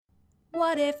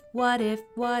What if RoboCop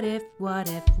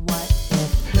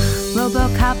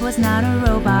was not a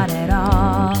robot at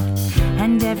all,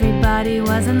 and everybody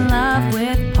was in love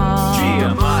with Paul?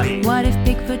 Giamatti. What if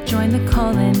Bigfoot joined the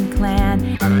Cullen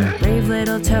clan, and the brave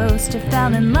little toaster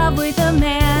fell in love with a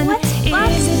man?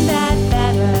 Isn't that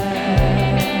better?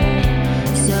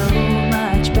 So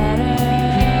much better.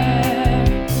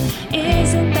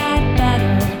 Isn't that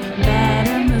better?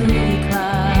 Better Movie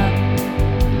Club.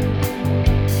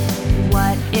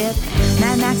 What if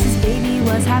Mad Max's baby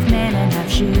was half man and half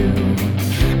shoe,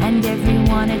 and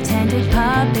everyone attended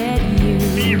Puppet U?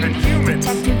 Even humans.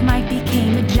 Detective Mike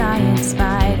became a giant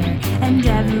spider, and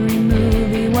every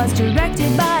movie was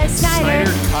directed by Snyder.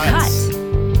 Snyder cuts.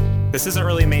 This isn't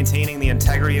really maintaining the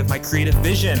integrity of my creative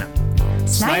vision.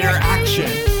 Snyder action.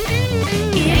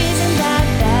 Isn't that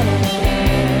better?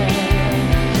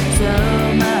 So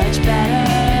much better.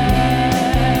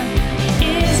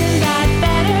 Isn't that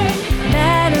better?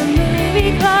 Better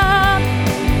Movie Club.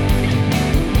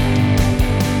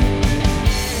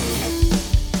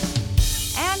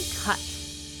 And cut.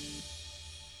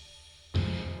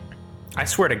 I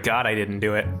swear to God I didn't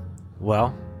do it.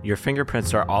 Well, your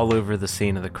fingerprints are all over the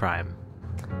scene of the crime.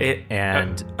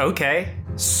 And okay,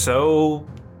 so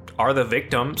are the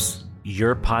victims.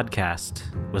 Your podcast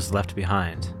was left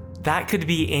behind. That could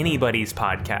be anybody's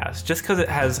podcast. Just because it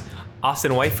has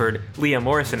Austin Wyford, Leah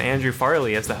Morris, and Andrew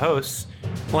Farley as the hosts.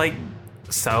 Like,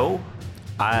 so?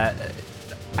 I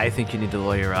think you need to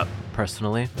lawyer up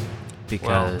personally,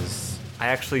 because I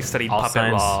actually studied all puppet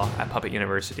signs- law at Puppet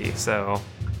University, so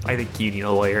I think you need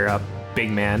a lawyer up, big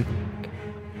man.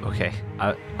 Okay,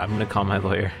 I'm gonna call my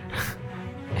lawyer.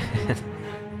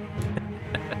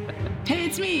 Hey,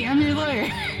 it's me. I'm your lawyer.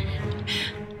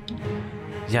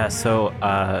 Yeah, so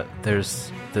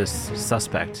there's this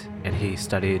suspect, and he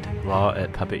studied law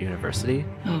at Puppet University.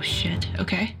 Oh, shit.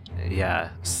 Okay.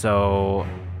 Yeah, so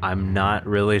I'm not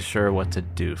really sure what to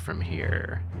do from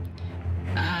here.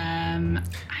 I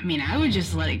mean, I would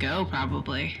just let it go,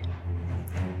 probably.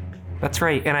 That's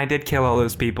right, and I did kill all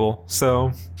those people,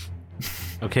 so...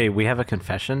 Okay, we have a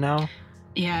confession now?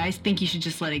 Yeah, I think you should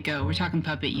just let it go. We're talking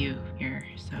Puppet U here,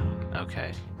 so...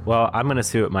 Okay. Well, I'm gonna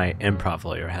see what my improv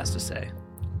lawyer has to say.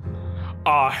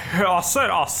 I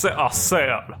said.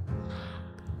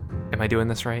 Am I doing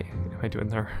this right?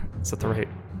 Is that the right?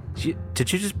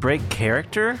 Did you just break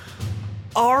character?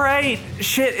 All right,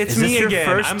 shit, it's Is this me your again.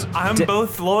 first I'm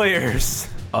both lawyers.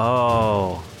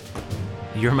 Oh,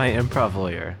 you're my improv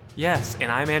lawyer. Yes,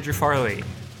 and I'm Andrew Farley.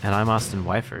 And I'm Austin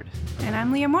Wyford. And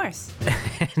I'm Leah Morse.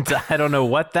 And I don't know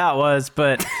what that was,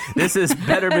 but this is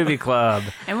Better Movie Club.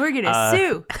 And we're going to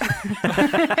sue.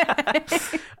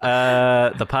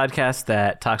 The podcast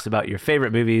that talks about your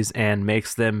favorite movies and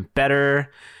makes them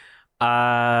better.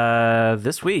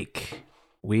 This week,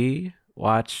 we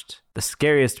watched the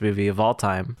scariest movie of all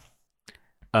time.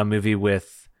 A movie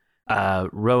with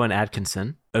Rowan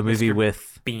Atkinson. A movie Mr.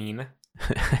 with... Bean.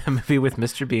 A movie with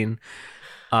Mr. Bean.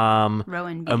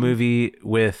 Rowan Bean. A movie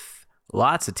with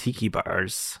lots of tiki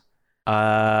bars.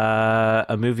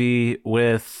 A movie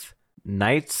with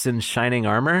knights in shining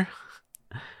armor.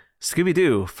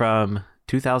 Scooby-Doo from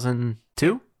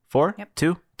 2002? 4? Yep.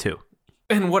 2?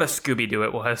 And what a Scooby-Doo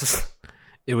it was.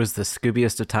 It was the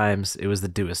Scoobiest of times. It was the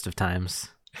doest of times.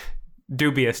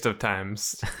 Dubious of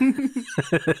times.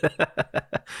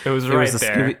 It was right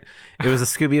there. It was the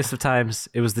Scoobiest of times.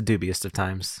 It was the dubiest of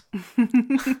times.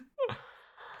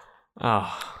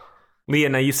 Oh. Leah,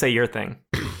 now you say your thing.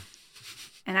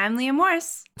 And I'm Leah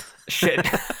Morse. Shit.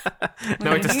 Now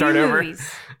we have to Review start over.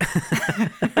 movies.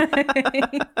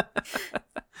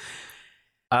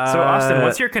 So, Austin,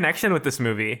 what's your connection with this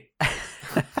movie?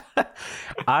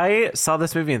 I saw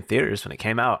this movie in theaters when it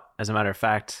came out. As a matter of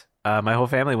fact, my whole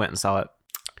family went and saw it.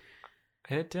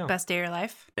 I did too. Best day of your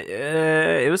life.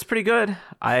 It was pretty good.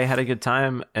 I had a good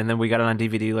time, and then we got it on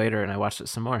DVD later, and I watched it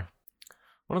some more.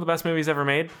 One of the best movies ever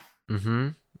made. Mm-hmm.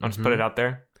 I'll just put it out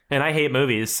there. And I hate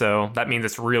movies, so that means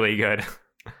it's really good.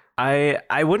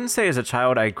 I wouldn't say as a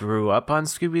child I grew up on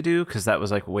Scooby-Doo, because that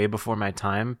was like way before my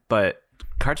time, but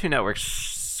Cartoon Network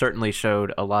certainly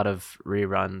showed a lot of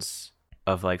reruns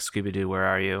of like Scooby-Doo, Where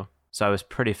Are You? So I was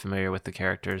pretty familiar with the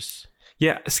characters.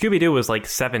 Yeah, Scooby-Doo was like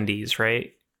 70s,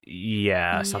 right?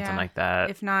 Yeah, something like that.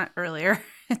 If not earlier.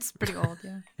 It's pretty old,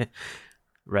 yeah.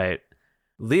 Right.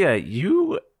 Leah,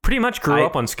 you... Pretty much grew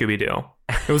up on Scooby-Doo.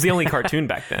 It was the only cartoon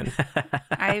back then.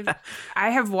 I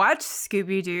have watched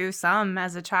Scooby-Doo some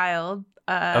as a child,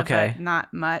 Okay. but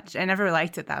not much. I never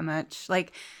liked it that much.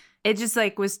 Like, it just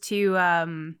like was too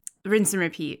rinse and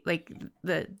repeat. Like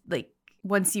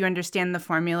once you understand the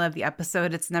formula of the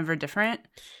episode, it's never different.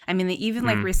 I mean, they even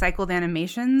like recycled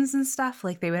animations and stuff.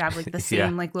 Like they would have like the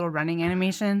same like little running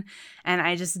animation, and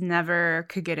I just never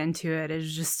could get into it. It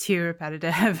was just too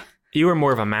repetitive. You were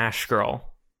more of a MASH girl.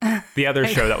 The other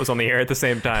show that was on the air at the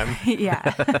same time.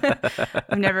 Yeah.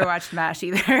 I've never watched MASH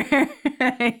either.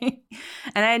 And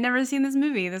I had never seen this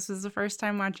movie. This was the first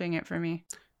time watching it for me.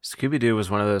 Scooby-Doo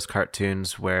was one of those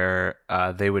cartoons where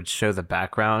they would show the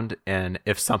background, and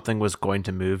if something was going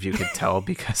to move, you could tell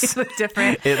because It looked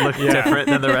different. it looked different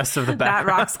than the rest of the That background.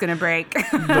 rock's going to break.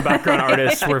 The background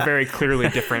artists were very clearly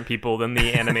different people than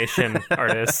the animation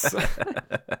artists.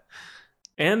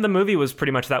 And the movie was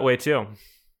pretty much that way too.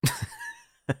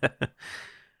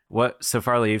 What? So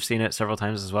Farley, you've seen it several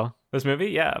times as well? This movie?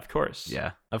 Yeah, of course.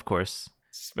 Yeah, of course.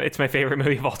 It's my favorite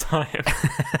movie of all time.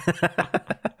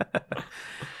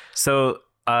 So,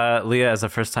 Leah, as a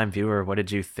first-time viewer, what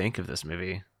did you think of this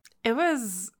movie? It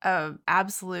was a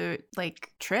absolute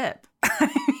like trip.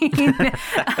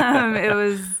 It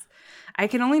was. I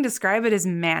can only describe it as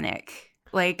manic.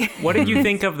 Like, What did you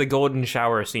think of the golden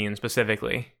shower scene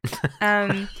specifically?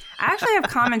 I actually have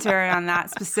commentary on that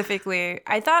specifically.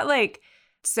 I thought like,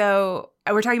 so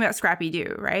we're talking about Scrappy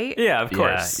Doo, right? Yeah, of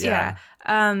course. Yeah.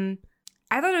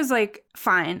 I thought it was like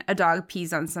fine, a dog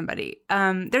pees on somebody.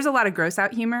 There's a lot of gross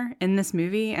out humor in this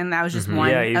movie, and that was just one.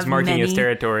 Yeah, he's of marking many his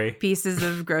territory. pieces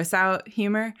of gross out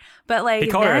humor. But like, He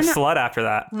called her a then, slut after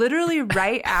that. literally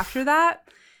right after that,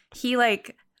 he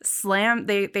like slammed.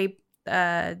 They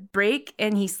break,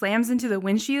 and he slams into the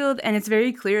windshield, and it's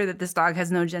very clear that this dog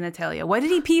has no genitalia. What did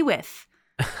he pee with?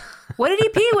 What did he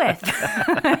pee with?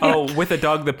 Oh, with a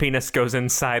dog, the penis goes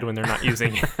inside when they're not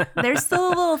using it. There's still a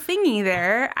little thingy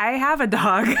there. I have a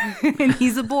dog, and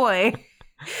he's a boy.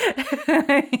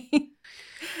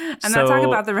 I'm not talking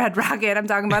about the Red Rocket. I'm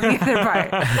talking about the other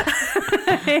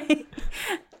part.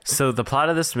 So the plot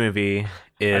of this movie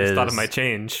I is just thought it might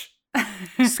change.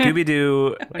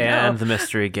 Scooby-Doo and the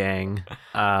Mystery Gang.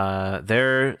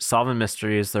 They're solving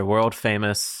mysteries. They're world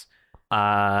famous.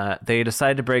 They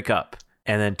decide to break up.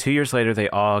 And then 2 years later, they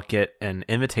all get an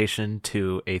invitation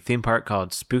to a theme park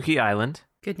called Spooky Island,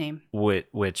 Good name.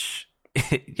 which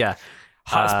yeah.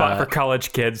 Hot spot for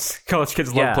college kids. College kids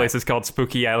love yeah. places called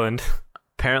Spooky Island.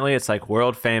 Apparently, it's like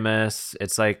world famous.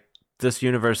 It's like this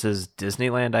universe's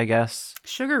Disneyland, I guess.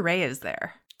 Sugar Ray is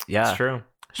there. Yeah. It's true.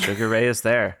 Sugar Ray is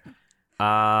there.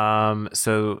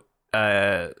 So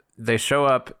they show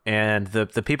up, and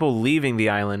the people leaving the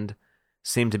island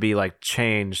seem to be like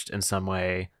changed in some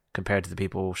way compared to the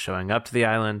people showing up to the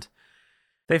island.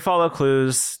 They follow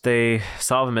clues. They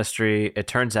solve a mystery. It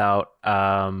turns out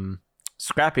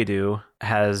Scrappy Doo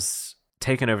has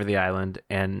taken over the island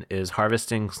and is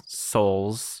harvesting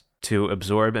souls to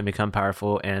absorb and become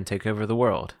powerful and take over the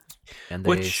world. And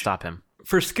they stop him.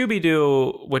 For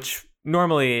Scooby-Doo, which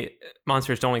normally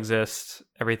monsters don't exist,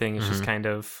 everything is just kind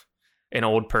of an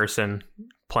old person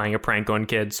playing a prank on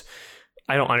kids.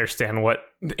 I don't understand what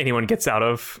anyone gets out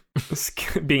of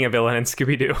being a villain in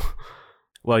Scooby-Doo.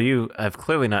 Well, you have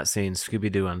clearly not seen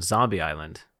Scooby-Doo on Zombie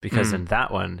Island, because in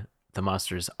that one, the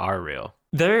monsters are real.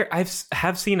 I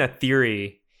have seen a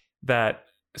theory that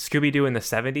Scooby-Doo in the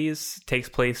 70s takes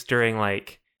place during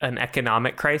like an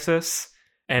economic crisis,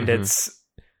 and it's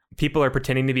people are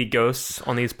pretending to be ghosts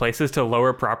on these places to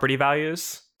lower property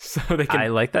values so they I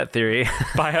can like that theory.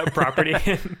 buy up property.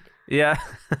 Yeah.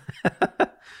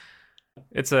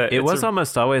 It was a-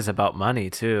 almost always about money,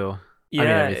 too. Yeah, I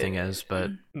mean, everything is, but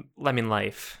I mean,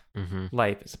 life.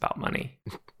 Life is about money.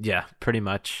 yeah, pretty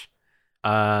much.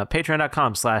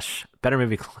 Patreon.com/Better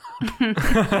Movie Club.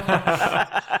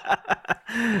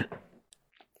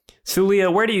 So,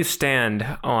 Leah, where do you stand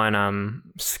on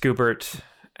Scoobert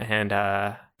and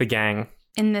the gang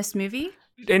In this movie?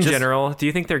 in general? Do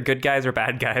you think they're good guys or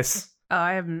bad guys? Oh,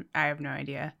 I have no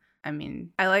idea. I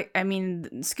mean,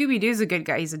 Scooby Doo's a good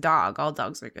guy. He's a dog. All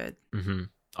dogs are good.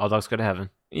 All dogs go to heaven.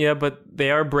 Yeah, but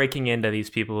they are breaking into these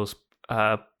people's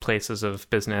places of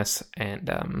business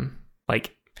and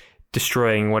like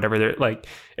destroying whatever they're like.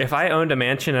 If I owned a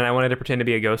mansion and I wanted to pretend to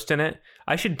be a ghost in it,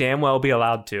 I should damn well be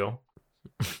allowed to.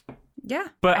 Yeah.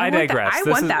 But I digress. I This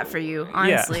want is- that for you,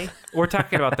 honestly. Yeah. We're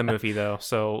talking about the movie though,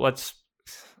 so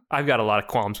I've got a lot of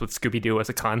qualms with Scooby-Doo as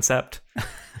a concept.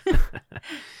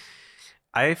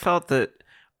 I felt that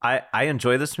I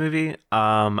enjoy this movie.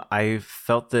 I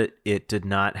felt that it did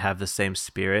not have the same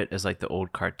spirit as like the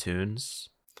old cartoons.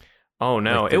 Oh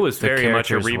no, Like, it was very much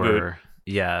a characters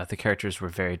reboot. The characters were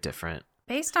very different.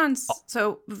 Based on,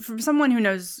 so from someone who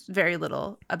knows very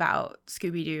little about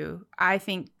Scooby Doo, I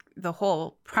think the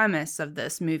whole premise of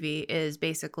this movie is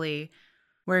basically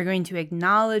we're going to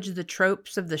acknowledge the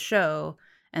tropes of the show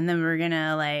and then we're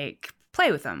gonna like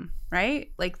play with them,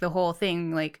 right? Like the whole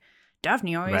thing, like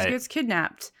Daphne always gets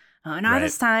kidnapped. Not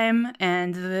this time,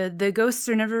 and the ghosts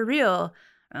are never real.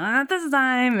 Not this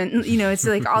time. And, you know, it's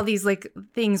like all these like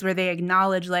things where they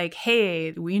acknowledge like,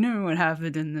 hey, we know what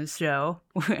happened in this show.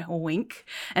 Wink.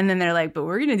 And then they're like, but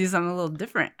we're going to do something a little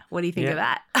different. What do you think of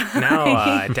that?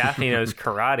 Now Daphne knows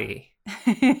karate.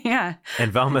 Yeah.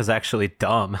 And Velma's actually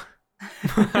dumb.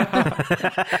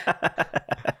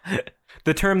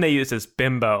 The term they use is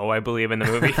bimbo, I believe, in the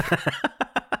movie.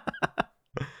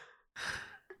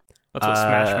 That's what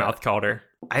Smash Mouth called her.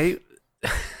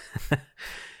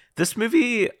 This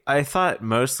movie, I thought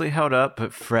mostly held up,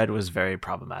 but Fred was very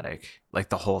problematic, like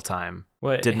the whole time.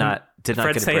 What? Did not Fred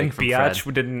get a saying break from biatch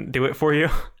Fred. didn't do it for you?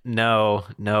 No,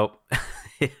 nope.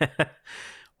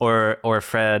 Or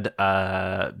Fred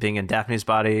being in Daphne's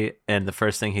body, and the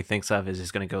first thing he thinks of is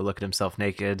he's going to go look at himself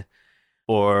naked.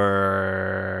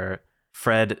 Or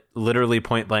Fred literally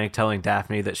point blank telling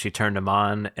Daphne that she turned him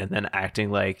on, and then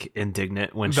acting like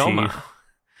indignant when Velma.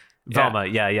 Velma,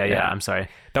 yeah. I'm sorry.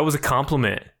 That was a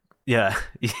compliment. Yeah,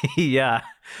 yeah.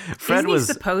 Fred Isn't he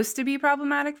supposed to be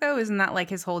problematic though? Isn't that like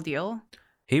his whole deal?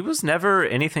 He was never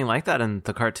anything like that in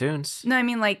the cartoons. No, I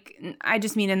mean like I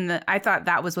just mean I thought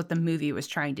that was what the movie was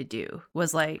trying to do.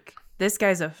 Was like this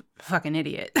guy's a fucking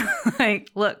idiot.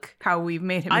 Like, look how we've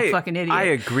made him a fucking idiot. I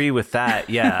agree with that.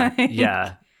 Yeah,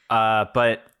 yeah.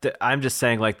 But I'm just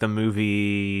saying, like, the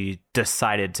movie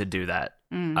decided to do that.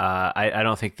 I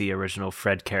don't think the original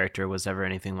Fred character was ever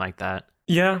anything like that.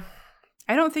 Yeah.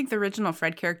 I don't think the original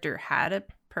Fred character had a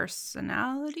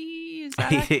personality. Is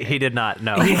that he did not.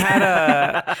 No, He had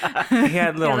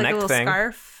a little like neck a little thing.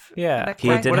 scarf. Yeah. he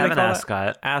What did do have they an call it?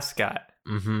 ascot. Ascot.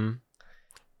 Mm-hmm.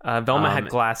 Velma had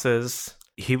glasses.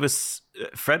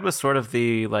 Fred was sort of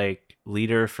the like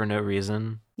leader for no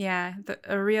reason. Yeah,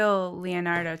 a real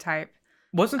Leonardo type.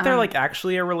 Wasn't there like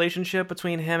actually a relationship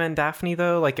between him and Daphne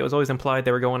though? Like it was always implied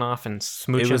they were going off and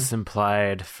smooching. It was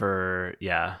implied for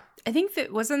I think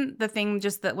that wasn't the thing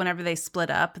just that whenever they split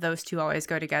up, those two always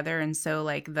go together. And so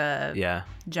like the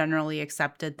generally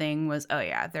accepted thing was, oh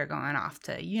yeah, they're going off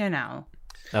to, you know,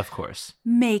 of course,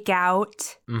 make out.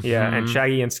 Mm-hmm. Yeah, and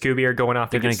Shaggy and Scooby are going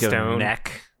off They're to gonna get go stoned.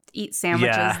 neck. Eat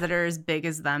sandwiches that are as big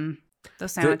as them.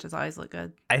 Those sandwiches always look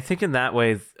good. I think in that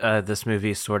way, this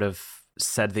movie sort of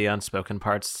said the unspoken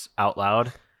parts out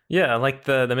loud. Yeah, like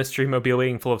the mystery mobile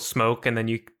being full of smoke, and then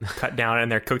you cut down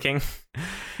and they're cooking.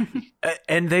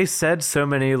 And they said so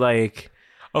many like,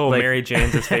 Mary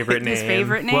Jane's his favorite name. His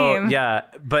favorite name. well, yeah,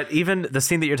 but even the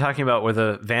scene that you're talking about where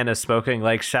the van is smoking,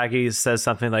 like Shaggy says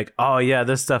something like, "Oh yeah,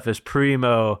 this stuff is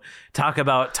primo. Talk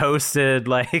about toasted."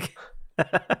 Like,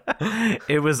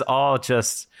 it was all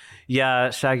just, yeah,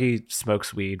 Shaggy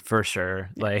smokes weed for sure.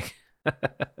 Like,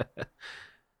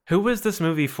 Who was this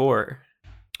movie for?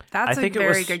 That's I think a it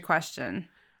very was- good question.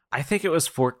 I think it was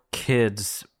for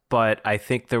kids, but I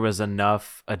think there was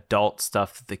enough adult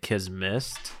stuff that the kids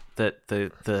missed that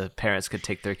the parents could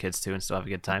take their kids to and still have a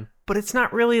good time. But it's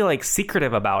not really like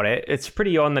secretive about it. It's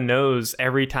pretty on the nose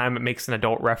every time it makes an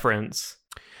adult reference.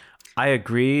 I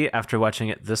agree. After watching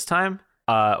it this time,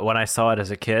 when I saw it as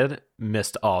a kid,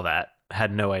 missed all that.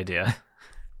 Had no idea.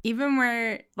 Even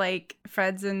where like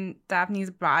Fred's in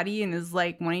Daphne's body and is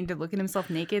like wanting to look at himself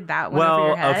naked, that went over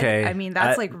your head. Okay. I mean,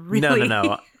 that's like really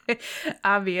No.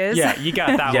 obvious. Yeah, you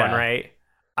got that Yeah. one right.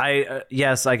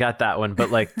 Yes, I got that one,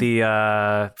 but like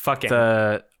the Fucking.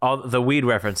 all the weed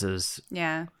references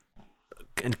Yeah.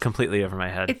 completely over my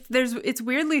head. It's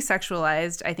weirdly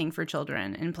sexualized, I think, for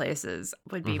children in places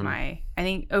would be I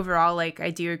think overall, like,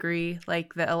 I do agree,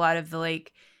 like, that a lot of the,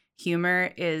 like,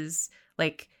 humor is,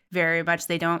 like, very much,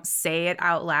 they don't say it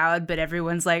out loud, but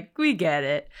everyone's like, we get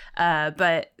it.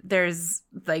 But there's,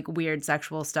 like, weird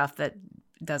sexual stuff that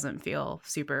doesn't feel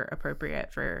super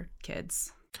appropriate for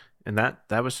kids. And that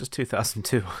was just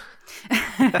 2002.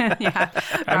 Yeah.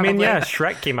 I mean, probably. yeah,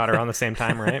 Shrek came out around the same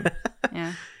time, right?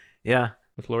 Yeah. Yeah.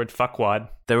 With Lord Fuckwad.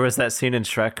 There was that scene in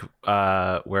Shrek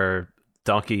where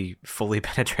Donkey fully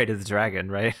penetrated the dragon,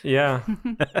 right? Yeah.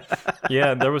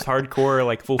 Yeah, there was hardcore,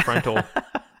 like, full frontal.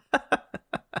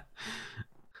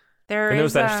 And there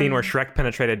was that scene where Shrek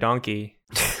penetrated Donkey.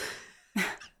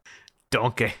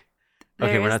 Donkey.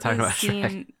 Okay, we're There's not talking the about Shrek.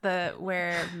 scene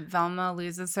where Velma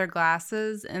loses her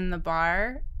glasses in the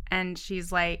bar and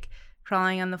she's like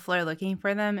crawling on the floor looking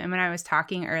for them. And when I was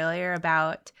talking earlier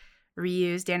about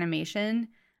reused animation,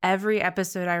 every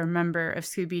episode I remember of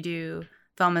Scooby-Doo,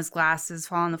 Velma's glasses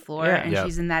fall on the floor Yeah. and Yep.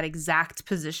 she's in that exact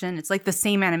position. It's like the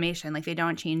same animation. Like they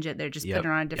don't change it. They're just Yep.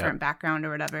 putting her on a different Yep. background or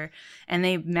whatever. And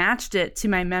they matched it to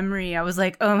my memory. I was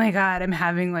like, oh my God, I'm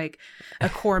having like a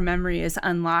core memory is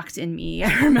unlocked in me.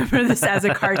 I remember this as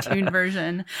a cartoon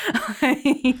version.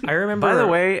 I remember. By the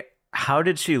way, how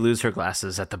did she lose her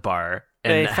glasses at the bar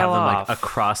and They have fell them off. like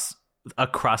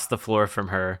across the floor from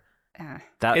her? Yeah.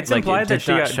 That It's like, implied it that did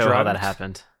she not got show how that drugged.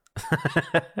 happened.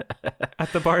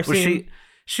 at the bar Well, scene.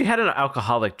 she had an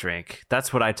alcoholic drink.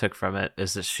 That's what I took from it,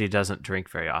 is that she doesn't drink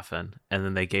very often, and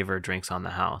then they gave her drinks on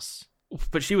the house.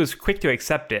 But she was quick to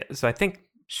accept it. So I think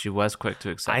She was quick to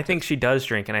accept. I think she does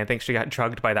drink, and I think she got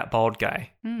drugged by that bald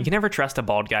guy. Mm. You can never trust a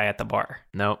bald guy at the bar.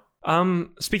 Nope.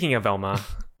 Speaking of Velma,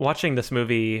 watching this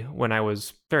movie when I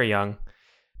was very young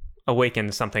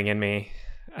awakened something in me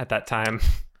at that time.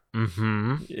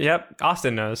 Mm-hmm. Yep,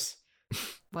 Austin knows.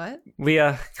 What?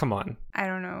 Leah, come on. I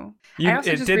don't know. You- I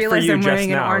also it just did for realized you I'm just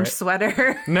wearing an now, orange right?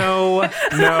 sweater. No.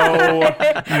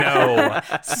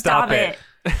 Stop it.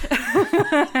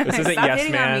 This isn't Stop Yes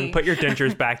hitting on Man. me. Put your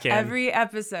dentures back in. Every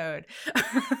episode.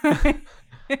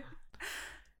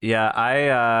 Yeah,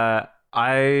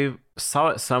 I saw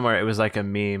it somewhere. It was like a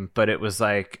meme, but it was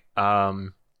like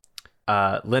Linda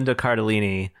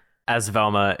Cardellini as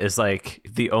Velma is like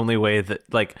the only way that,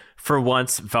 like, for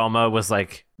once Velma was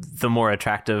like the more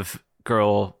attractive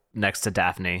girl next to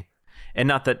Daphne. And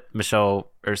not that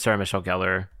Sarah Michelle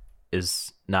Gellar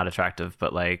is not attractive,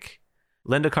 but like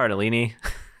Linda Cardellini.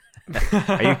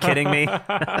 Are you kidding me?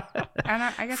 I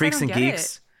guess Freaks I don't and get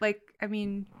Geeks. It. Like, I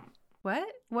mean, what?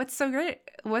 What's so great?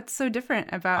 What's so different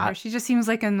about I- her? She just seems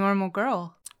like a normal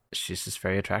girl. She's just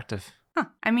very attractive. Huh.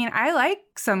 I mean, I like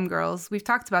some girls. We've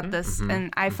talked about this, Mhm,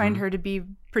 and I find mhm. her to be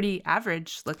pretty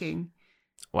average looking.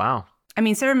 Wow. I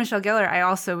mean, Sarah Michelle Gellar, I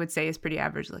also would say is pretty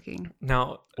average looking.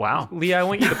 Now, Wow. Leah, I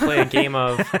want you to play a game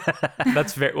of.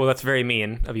 That's very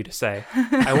mean of you to say.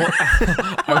 I want.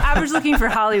 Well, average looking for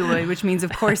Hollywood, which means,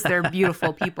 of course, they're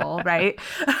beautiful people, right?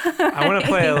 I want to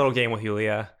play a little game with you,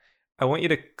 Leah. I want you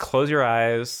to close your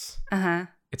eyes. Uh-huh.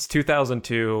 It's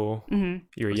 2002. Mm-hmm.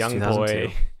 You're a It's young 2002.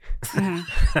 boy.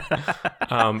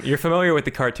 Mm-hmm. You're familiar with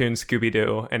the cartoon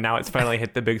Scooby-Doo, and now it's finally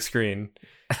hit the big screen.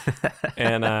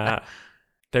 And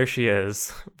there she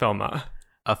is, Velma.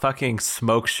 A fucking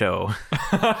smoke show.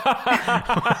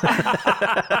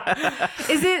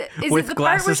 Is it With the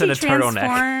part where glasses she and a turtleneck.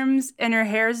 transforms and her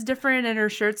hair's different and her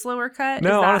shirt's lower cut?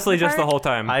 No, Is that honestly, the just the part? whole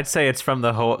time. I'd say it's from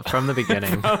the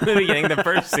beginning. From the beginning, the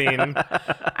first scene. I'm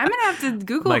gonna have to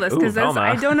Google Like, this ooh, because Velma.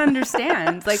 I don't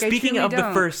understand. Like, Speaking I of truly the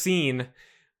don't. first scene,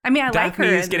 I mean, I like her. Daphne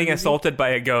in is the getting movie. assaulted by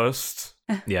a ghost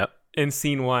Yep. in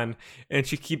scene 1, and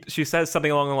she says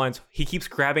something along the lines, "He keeps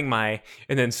grabbing my,"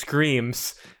 and then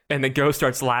screams, and the ghost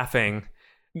starts laughing.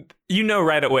 You know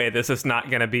right away this is not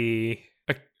going to be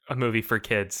a movie for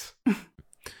kids.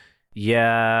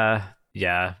 Yeah.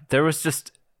 There was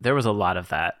a lot of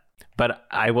that. But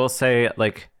I will say,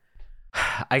 like,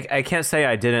 I can't say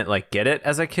I didn't like get it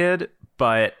as a kid,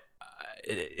 but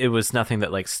it was nothing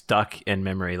that like stuck in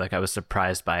memory. Like, I was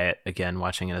surprised by it again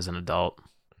watching it as an adult.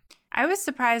 I was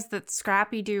surprised that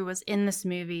Scrappy Doo was in this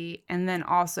movie, and then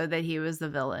also that he was the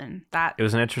villain. It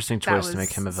was an interesting That choice was to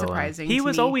make him a villain. surprising He to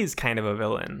was me. always kind of a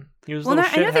villain. He was a Well, little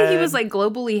I know that he shithead. was like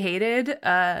globally hated,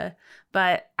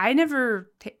 but I never.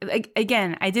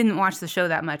 Again, I didn't watch the show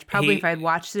that much. Probably He- if I'd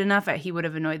watched it enough, he would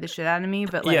have annoyed the shit out of me.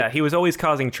 But like, yeah, he was always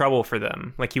causing trouble for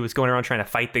them. Like he was going around trying to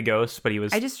fight the ghosts, but he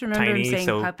was I just remember tiny, him saying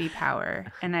so "puppy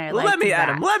power," and I Let liked me that.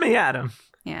 at him. Let me at him.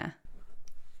 Yeah.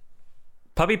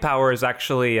 puppy power is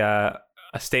actually a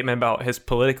statement about his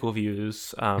political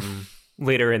views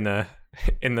later in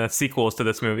the sequels to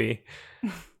this movie.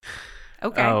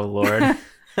 Okay. Oh Lord.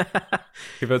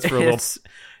 He votes for a little. It's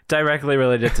directly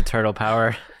related to turtle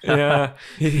power. Yeah,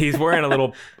 he's wearing a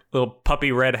little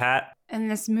puppy red hat. In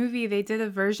this movie, they did a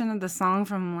version of the song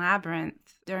from Labyrinth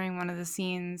during one of the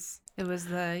scenes. It was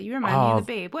you remind me of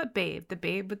the babe. What babe? The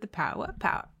babe with the power. What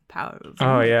power? Power.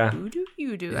 Oh, yeah. Who do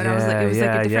you do? And I was like, it was like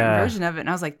a different version of it, and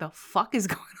I was like, the fuck is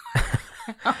going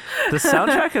on? The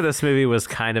soundtrack of this movie was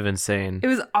kind of insane. It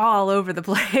was all over the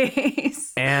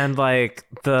place. And like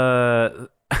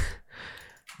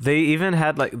they even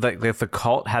had like the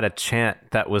cult had a chant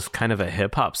that was kind of a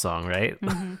hip hop song, right?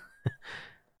 Mm-hmm.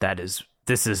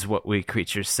 This is what we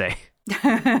creatures say.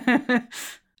 All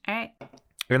right.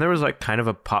 And there was like kind of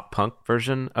a pop punk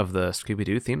version of the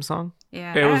Scooby-Doo theme song.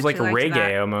 Yeah. It I was like actually liked reggae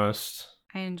that. almost.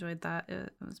 I enjoyed that.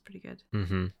 It was pretty good.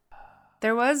 Mm-hmm.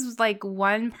 There was like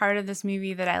one part of this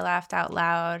movie that I laughed out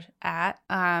loud at,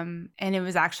 and it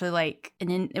was actually like,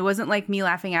 it wasn't like me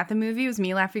laughing at the movie. It was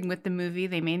me laughing with the movie.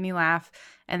 They made me laugh,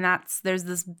 and there's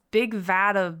this big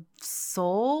vat of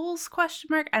souls? Question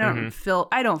mark. I don't fully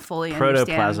Protoplasm.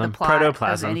 understand the plot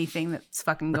Protoplasm. of anything that's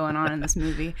fucking going on in this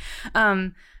movie.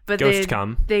 But Ghosts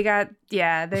come. they got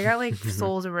like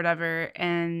souls or whatever,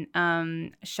 and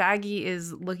Shaggy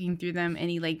is looking through them,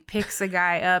 and he like picks a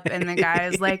guy up, and the guy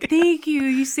is like, "Thank you,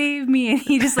 you saved me," and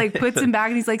he just like puts him back,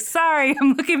 and he's like, "Sorry,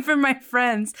 I'm looking for my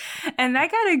friends," and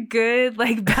that got a good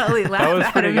like belly laugh That was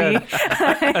out pretty of good. me,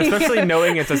 Especially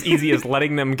knowing it's as easy as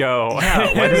letting them go.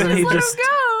 Yeah, why doesn't he let just? him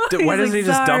go. Why He's doesn't he like,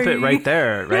 just dump it "Sorry." right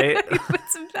there? Right? He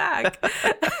puts him back.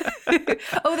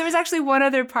 Oh, there was actually one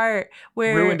other part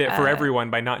where Ruined it for everyone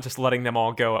by not just letting them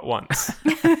all go at once.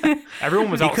 Everyone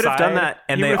was He outside. could have done that,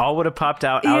 and He they would've- all would have popped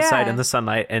out outside Yeah. in the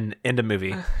sunlight and into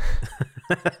movie.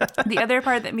 The other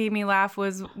part that made me laugh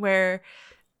was where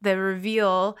the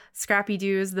reveal Scrappy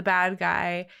Doo is the bad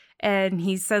guy, and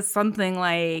he says something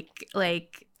like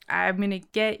 "I'm gonna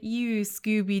get you,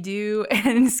 Scooby Doo,"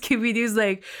 and Scooby Doo's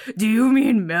like, "Do you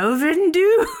mean Melvin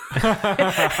Doo?"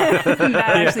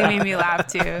 That actually made me laugh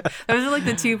too. Those are like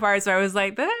the two parts where I was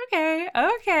like, "Okay,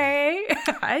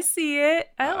 I see it,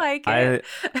 I like it."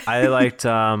 I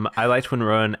liked when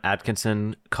Rowan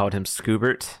Atkinson called him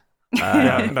Scoobert.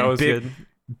 Yeah, that was good.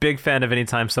 Big fan of any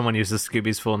time someone uses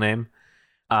Scooby's full name.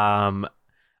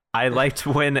 I liked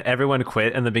when everyone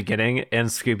quit in the beginning and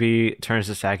Scooby turns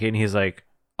to Shaggy and he's like,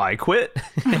 "I quit."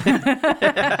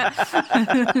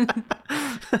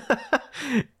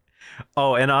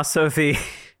 Oh, and also the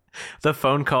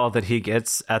phone call that he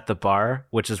gets at the bar,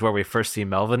 which is where we first see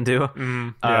Melvin do.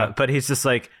 Yeah. But he's just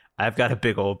like, "I've got a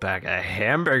big old bag of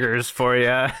hamburgers for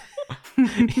you.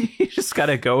 You just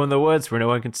gotta go in the woods where no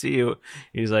one can see you."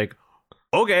 He's like,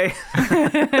 "Okay."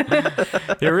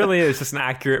 It really is just an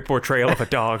accurate portrayal of a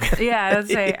dog. Yeah, I'd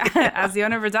say, as the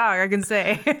owner of a dog, I can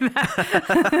say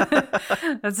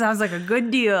that sounds like a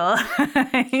good deal.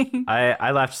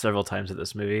 I laughed several times at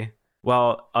this movie,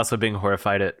 while also being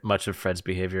horrified at much of Fred's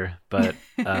behavior. But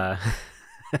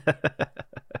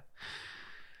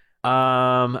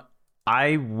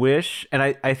I wish, and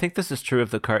I think this is true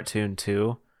of the cartoon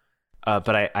too,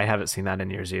 but I haven't seen that in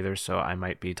years either, so I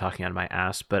might be talking on my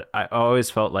ass. But I always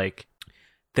felt like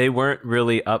they weren't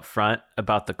really upfront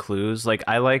about the clues. Like,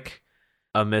 I like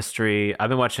a mystery.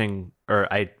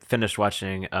 I finished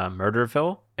watching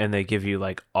Murderville, and they give you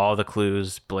like all the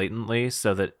clues blatantly,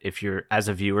 so that if you're, as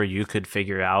a viewer, you could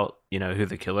figure out, who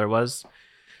the killer was.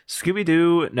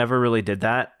 Scooby-Doo never really did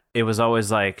that. It was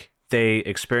always like they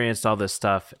experienced all this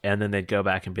stuff, and then they'd go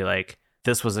back and be like,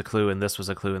 "This was a clue, and this was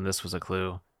a clue, and this was a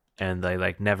clue," and they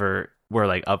like never were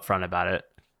like upfront about it.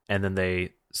 And then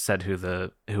they said who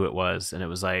it was, and it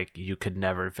was like you could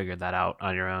never figure that out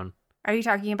on your own. Are you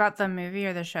talking about the movie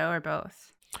or the show or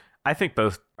both? I think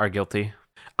both are guilty.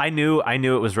 I knew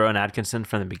it was Rowan Atkinson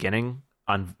from the beginning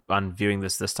on viewing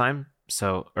this time.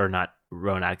 So, or not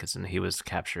Rowan Atkinson, he was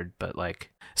captured, but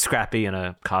like Scrappy in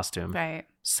a costume. Right.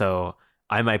 So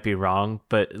I might be wrong,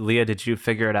 but Leah, did you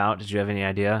figure it out? Did you have any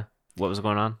idea what was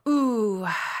going on? Ooh,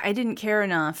 I didn't care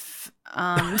enough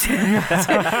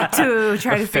to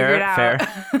try to figure it out.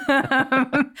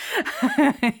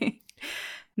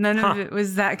 None of it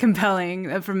was that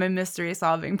compelling from a mystery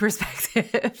solving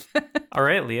perspective. All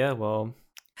right, Leah. Well,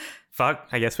 fuck.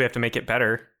 I guess we have to make it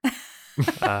better. I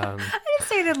didn't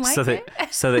say I didn't like it.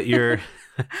 So that you're.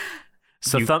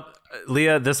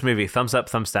 Leah, this movie, thumbs up,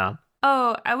 thumbs down.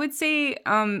 Oh, I would say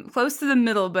close to the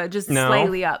middle, but just No.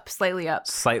 slightly up. Slightly up.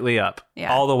 Slightly up.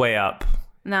 Yeah. All the way up.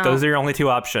 No. Those are your only two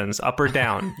options, up or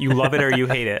down. You love it or you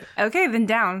hate it. Okay, then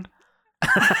down.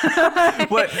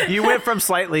 What, you went from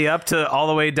slightly up to all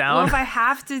the way Well, down? if I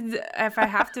have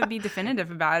to be definitive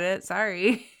about it,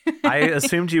 sorry. I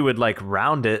assumed you would like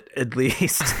round it at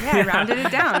least. Yeah, I rounded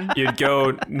it down. You'd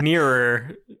go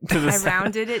nearer to the I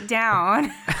rounded it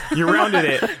down. You rounded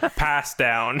it past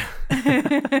down.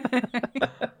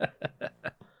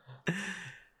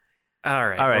 All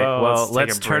right. All right. Well, take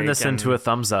let's a turn break this into a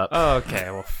thumbs up. Oh, okay.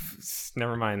 Well,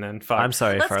 never mind then. Fuck. I'm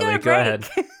sorry, Let's Farley. get a Go ahead.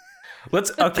 break.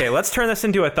 Let's turn this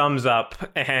into a thumbs up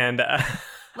and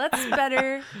Let's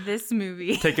better this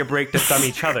movie. take a break to thumb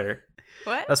each other.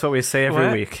 What? That's what we say every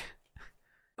What? week.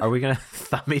 Are we gonna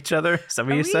thumb each other? Is that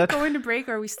what Are you we said? going to break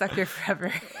or are we stuck here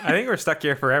forever? I think we're stuck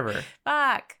here forever.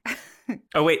 Fuck.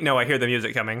 Oh wait, no, I hear the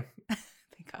music coming.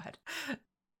 Thank God.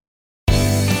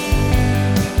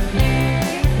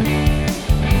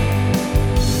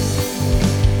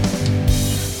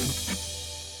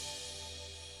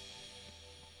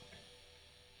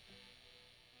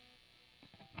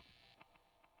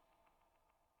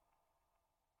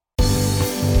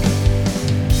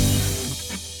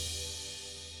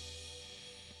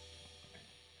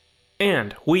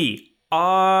 And we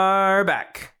are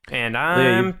back. And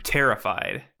I'm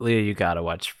terrified. Leah, you gotta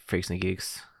watch Freaks and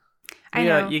Geeks. I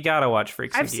know. You gotta watch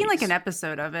Freaks and I've Geeks. seen like an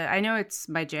episode of it. I know it's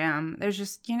my jam. There's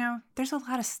just, there's a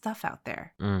lot of stuff out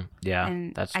there. Yeah,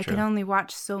 And that's I true. can only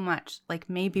watch so much, like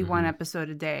maybe one episode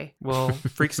a day. Well,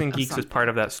 Freaks and Geeks is part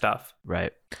of that stuff.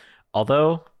 Right.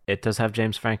 Although it does have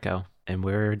James Franco, and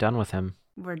we're done with him.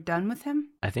 We're done with him?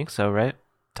 I think so, right?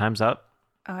 Time's up.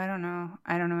 Oh, I don't know.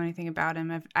 I don't know anything about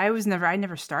him. I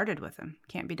never started with him.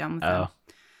 Can't be done with him.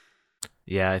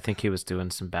 Yeah, I think he was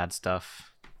doing some bad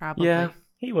stuff. Probably. Yeah,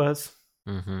 he was.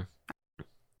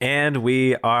 And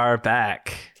we are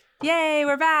back. Yay,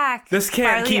 we're back. This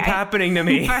can't keep happening to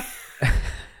me.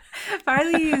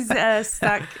 Farley's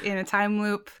stuck in a time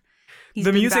loop. He's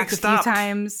The been music back stopped. a few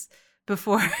times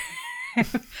before.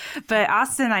 But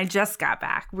Austin and I just got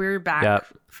back. We're back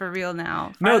for real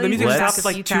now. No, the Farley's music been back stopped a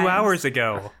like few 2 times. hours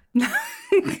ago.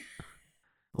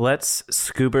 Let's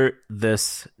scoobert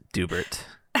this doobert,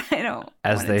 I don't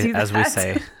as wanna do we that.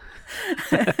 say.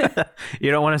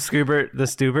 You don't want to scoobert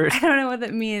this doobert? I don't know what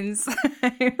that means.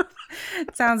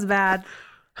 It sounds bad.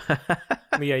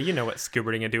 Yeah, you know what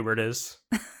scooberting a doobert is.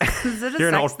 Is it a You're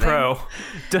an sex old thing?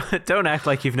 pro. Don't act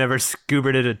like you've never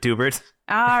scooberted a doobert.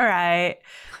 All right.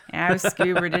 I was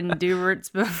scubered in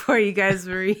Duberts before you guys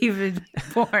were even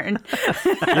born.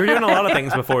 You were doing a lot of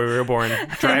things before we were born.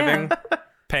 Driving,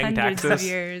 paying Hundreds taxes. of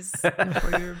years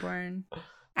before you were born.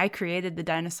 I created the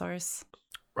dinosaurs.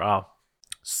 Wow.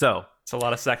 So, It's a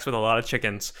lot of sex with a lot of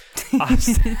chickens.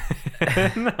 Austin,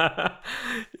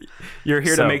 you're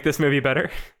here So- to make this movie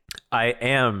better? I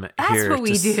am That's here what to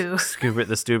we do. scoobert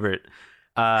the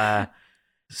doobert.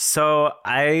 So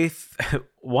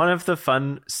one of the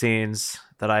fun scenes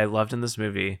that I loved in this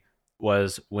movie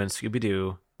was when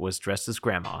Scooby-Doo was dressed as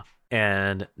grandma,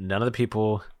 and none of the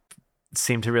people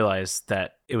seemed to realize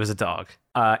that it was a dog.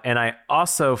 And I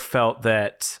also felt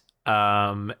that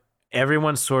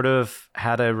everyone sort of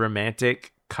had a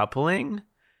romantic coupling.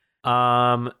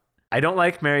 I don't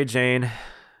like Mary Jane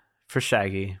for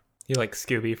Shaggy. You like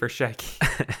Scooby for Shaggy.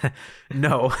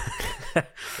 No.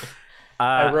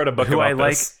 I wrote a book who about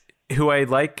this. Who I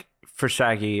like for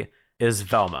Shaggy is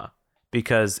Velma,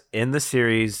 because in the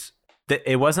series,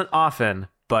 it wasn't often,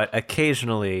 but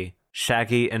occasionally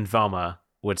Shaggy and Velma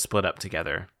would split up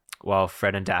together, while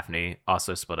Fred and Daphne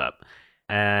also split up.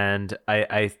 And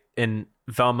and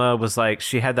Velma was like,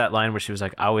 she had that line where she was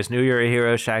like, "I always knew you're a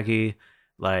hero, Shaggy."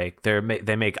 Like they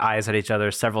make eyes at each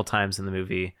other several times in the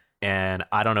movie, and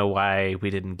I don't know why we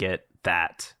didn't get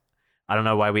that. I don't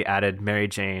know why we added Mary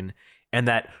Jane and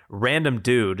that random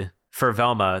dude for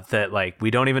Velma that like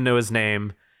we don't even know his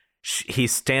name. He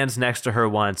stands next to her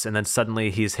once, and then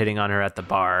suddenly he's hitting on her at the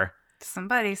bar.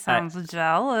 Somebody sounds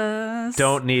jealous.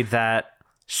 Don't need that.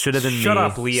 Should have been me. Shut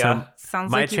up, Leah. Sounds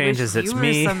my like you change wish is it's you were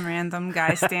me. some random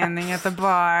guy standing at the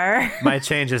bar. My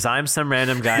change is I'm some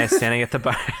random guy standing at the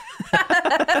bar.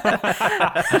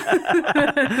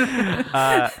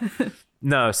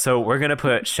 No, so we're going to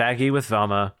put Shaggy with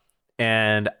Velma,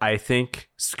 and I think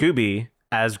Scooby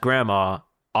as grandma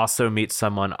also meets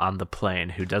someone on the plane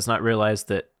who does not realize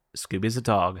that Scooby's a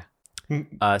dog.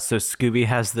 So Scooby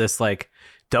has this like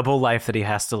double life that he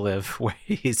has to live where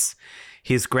he's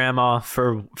grandma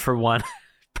for one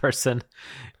person,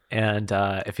 and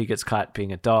if he gets caught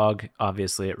being a dog,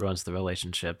 obviously it ruins the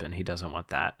relationship and he doesn't want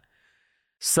that.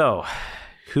 So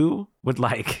who would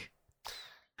like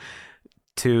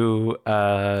to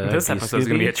This be episode's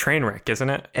going to be a Scooby? train wreck, isn't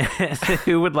it?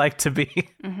 Who would like to be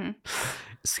Mm-hmm.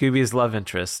 Scooby's love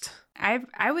interest?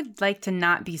 I would like to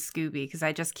not be Scooby because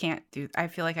I just can't do. I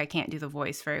feel like I can't do the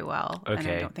voice very well, and I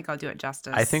Okay. don't think I'll do it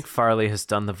justice. I think Farley has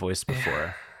done the voice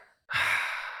before.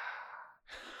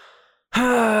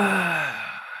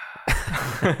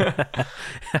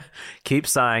 Keep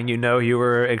sighing. You know you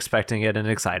were expecting it and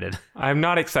excited. I'm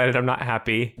not excited. I'm not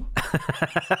happy.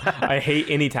 I hate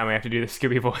any time I have to do the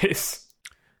Scooby voice.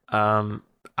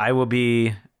 I will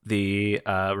be the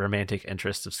romantic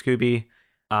interest of Scooby.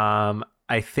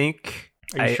 I think.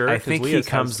 Are you sure? I 'Cause think Leah he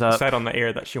comes has up. said on the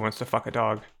air that she wants to fuck a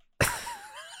dog.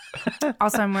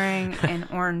 Also, I'm wearing an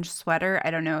orange sweater.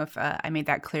 I don't know if I made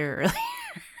that clear earlier.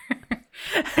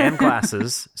 And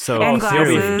glasses. So And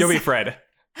clearly- glasses. You'll be Fred.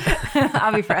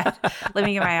 I'll be Fred. Let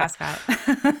me get my ascot.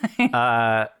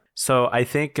 So I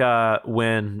think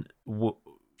when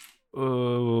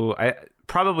I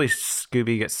probably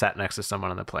Scooby gets sat next to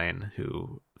someone on the plane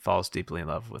who falls deeply in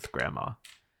love with grandma.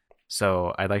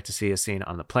 So I'd like to see a scene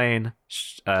on the plane.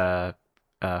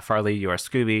 Farley, you are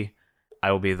Scooby.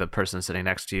 I will be the person sitting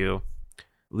next to you.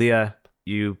 Leah,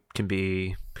 you can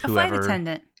be A flight whoever.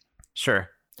 attendant. Sure,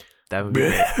 that would be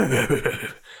great.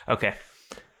 Okay.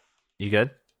 You good?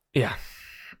 Yeah.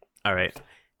 All right.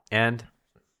 And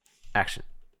action.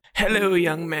 Hello,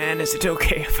 young man. Is it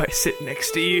okay if I sit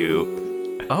next to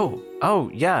you? Oh,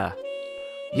 yeah.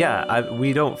 Yeah,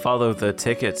 we don't follow the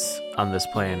tickets on this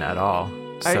plane at all.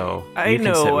 So you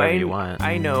can sit wherever you want.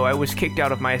 I know. I was kicked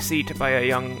out of my seat by a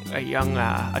young,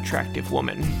 attractive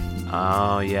woman.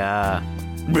 Oh, yeah.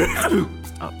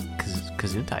 Oh,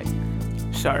 Gesundheit.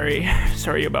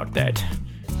 Sorry about that.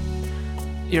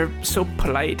 You're so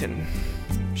polite and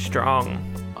strong.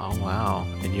 Oh, wow.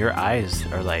 And your eyes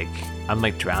are like, I'm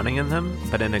like drowning in them,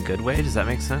 but in a good way. Does that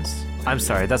make sense? I'm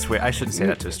sorry. That's weird. I shouldn't say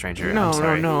that to a stranger.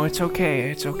 No. It's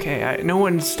okay. No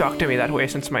one's talked to me that way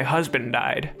since my husband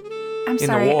died. I'm in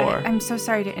sorry. the war. I'm so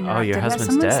sorry to interrupt. Oh, your Did husband's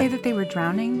someone dead. say that they were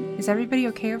drowning? Is everybody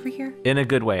okay over here? In a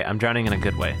good way. I'm drowning in a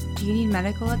good way. Do you need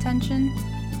medical attention?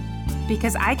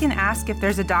 Because I can ask if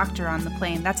there's a doctor on the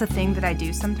plane. That's a thing that I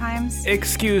do sometimes.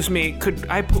 Excuse me, could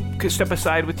I step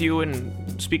aside with you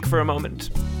and speak for a moment?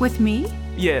 With me?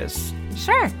 Yes.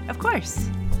 Sure, of course.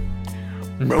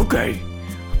 Okay.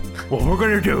 What we're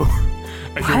gonna do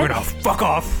is you're gonna fuck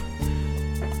off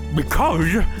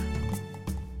because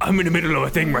I'm in the middle of a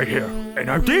thing right here, and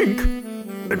I think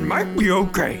it might be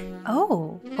okay.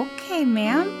 Oh, okay,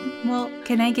 ma'am. Well,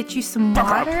 can I get you some Fuck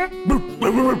water?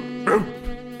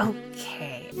 off.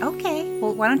 Okay.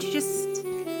 Well, why don't you just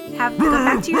go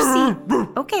back to your seat?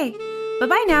 Okay.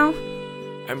 Bye-bye now.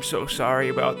 I'm so sorry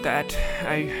about that.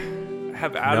 I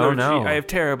have allergies. No. I have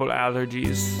terrible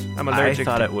allergies. I'm allergic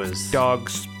I thought to it was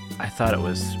dogs. I thought it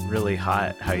was really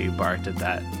hot how you barked at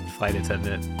that flight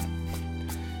attendant.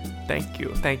 Thank you.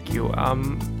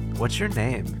 What's your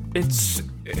name? It's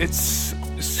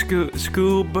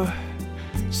Scoober.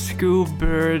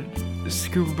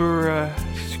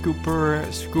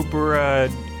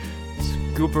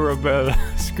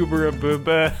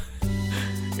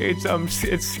 It's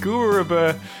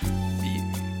Scooberaba.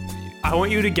 I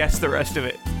want you to guess the rest of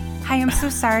it. Hi, I'm so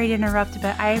sorry to interrupt,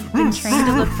 but I've been trained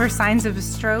to look for signs of a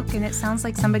stroke, and it sounds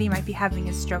like somebody might be having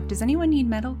a stroke. Does anyone need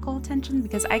medical attention?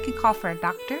 Because I could call for a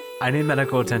doctor. I need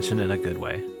medical attention in a good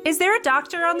way. Is there a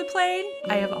doctor on the plane?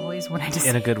 I have always wanted to say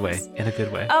In a good way. this. In a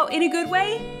good way. Oh, in a good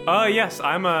way? Yes,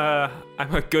 I'm a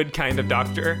good kind of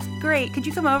doctor. Great. Could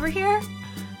you come over here?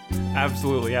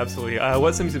 Absolutely.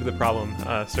 What seems to be the problem,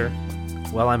 sir?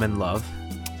 Well, I'm in love.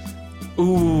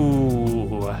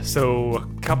 Ooh, so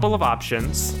couple of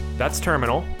options. That's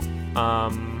terminal. Oh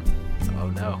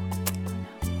no.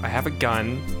 I have a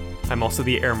gun. I'm also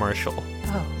the air marshal.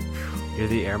 Oh. You're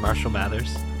the Air Marshal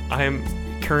Mathers? I am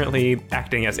currently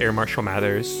acting as Air Marshal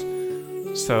Mathers.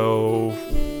 So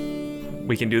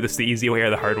we can do this the easy way or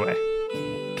the hard way.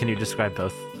 Can you describe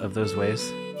both of those ways?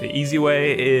 The easy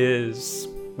way is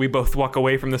we both walk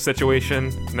away from the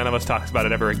situation. None of us talks about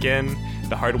it ever again.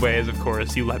 The hard way is, of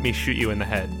course, you let me shoot you in the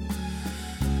head.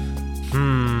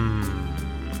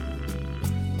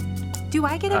 Do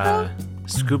I get a vote?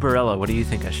 Scooberella, what do you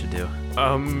think I should do?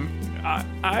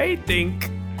 I think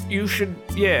you should,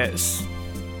 yes.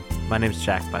 My name's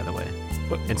Jack, by the way. And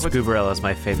What's- Scooberella is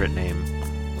my favorite name.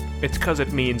 It's because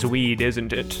it means weed,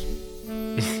 isn't it?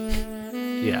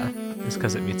 Yeah, it's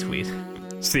because it means weed.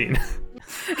 Scene.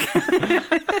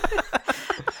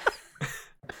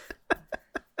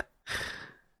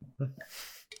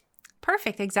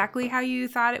 Perfect. Exactly how you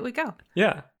thought it would go.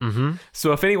 Yeah. Mm-hmm.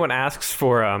 So if anyone asks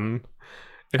for if anyone's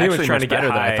Actually, trying much to get better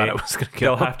than high, I thought it was gonna go.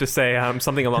 they'll have to say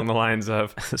something along the lines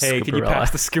of, "Hey, can you Scooberella.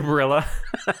 pass the Scooberella?"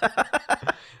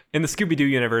 In the Scooby-Doo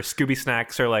universe, Scooby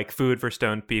snacks are like food for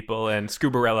stoned people, and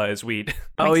Scooberella is weed.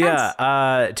 Oh, Makes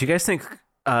yeah. Do you guys think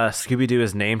Scooby-Doo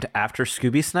is named after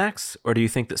Scooby Snacks? Or do you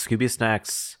think that Scooby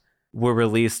Snacks were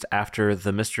released after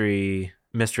the Mystery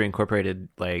Incorporated,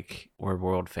 were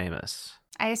world famous?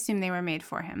 I assume they were made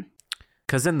for him.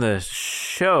 Because in the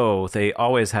show, they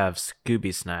always have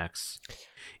Scooby Snacks.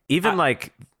 Even I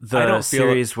the don't feel-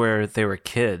 series where they were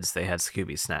kids, they had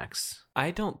Scooby Snacks.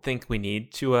 I don't think we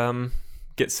need to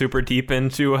get super deep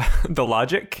into the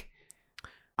logic.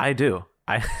 I do.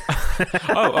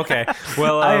 Oh, okay.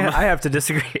 Well, I have to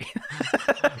disagree.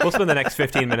 we'll spend the next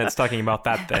 15 minutes talking about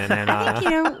that then. And I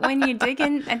think, when you dig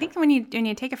in, I think when you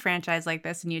take a franchise like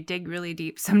this and you dig really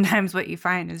deep, sometimes what you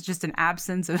find is just an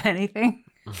absence of anything.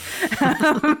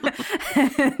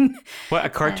 what, a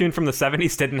cartoon from the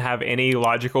 70s didn't have any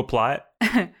logical plot?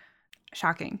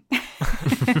 Shocking.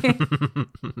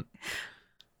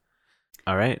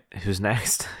 All right. Who's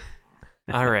next?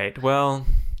 All right. Well,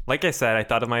 like I said, I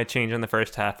thought of my change in the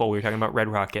first half while we were talking about Red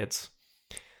Rockets.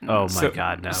 Oh, my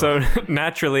God, no. So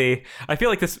naturally, I feel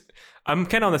like this... I'm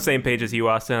kind of on the same page as you,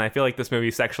 Austin. I feel like this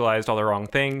movie sexualized all the wrong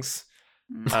things.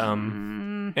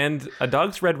 And a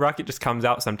dog's red rocket just comes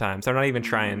out sometimes. They're not even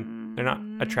trying. They're not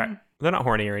they're not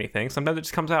horny or anything. Sometimes it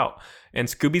just comes out. And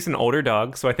Scooby's an older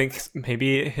dog, so I think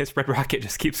maybe his red rocket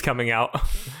just keeps coming out,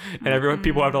 and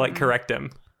people have to like correct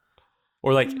him.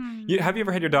 Or like, have you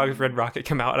ever had your dog's red rocket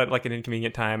come out at like an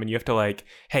inconvenient time, and you have to like,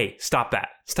 hey, stop that,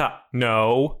 stop,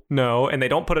 no, and they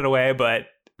don't put it away, but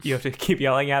you have to keep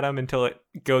yelling at them until it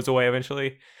goes away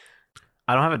eventually.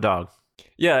 I don't have a dog.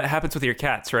 Yeah, it happens with your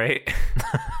cats, right?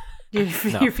 Your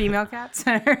female cats?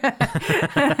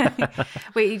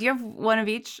 Wait, do you have one of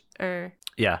each? Or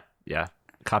Yeah.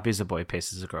 Copy is a boy,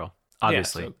 Pace is a girl.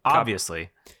 Obviously. Yeah, so Obviously.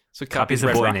 So Copy's Copy's a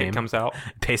red boy rocket name. comes out.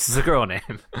 Pace is a girl name.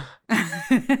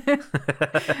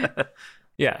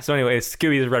 Yeah, so anyway,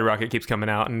 Scooby's red rocket keeps coming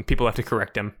out, and people have to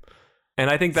correct him. And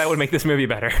I think that would make this movie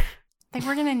better. I think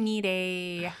we're gonna need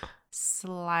a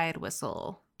slide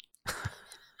whistle.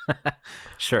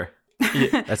 Sure.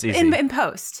 Yeah. That's easy. In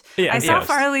post. Yeah, I saw yes.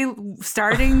 Farley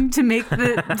starting to make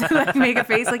make a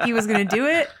face like he was gonna do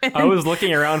it. I was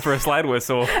looking around for a slide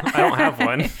whistle. I don't have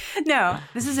one. No,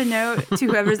 this is a note to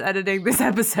whoever's editing this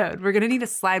episode. We're gonna need a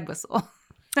slide whistle.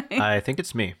 I think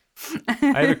it's me. I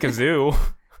have a kazoo.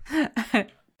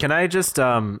 Can I just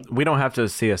we don't have to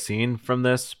see a scene from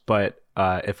this, but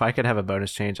if I could have a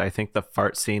bonus change, I think the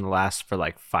fart scene lasts for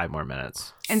like 5 more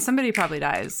minutes. And somebody probably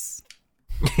dies.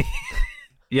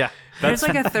 Yeah. There's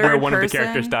like a third where one of the person,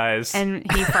 characters dies. and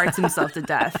he farts himself to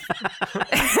death.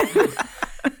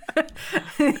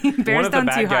 He bears One of the down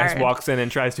bad too guys hard. walks in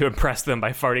and tries to impress them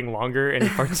by farting longer, and he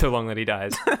farts so long that he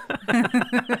dies.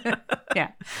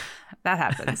 Yeah, that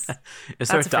happens. Is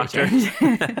there a That's doctor? change.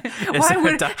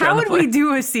 doctor How on the would we plane?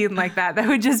 do a scene like that? That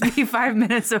would just be 5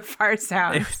 minutes of fart It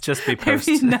sounds. would just be There'd post.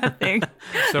 be nothing.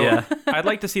 So Yeah. I'd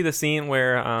like to see the scene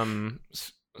where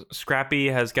Scrappy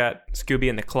has got Scooby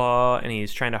in the claw, and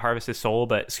he's trying to harvest his soul,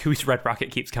 but Scooby's red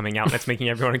rocket keps coming out, and it's making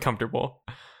everyone uncomfortable.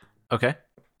 Okay.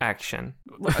 Action.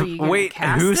 Are you gonna Wait,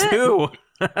 cast who's it? who?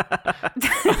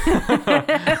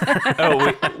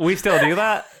 Oh, we still do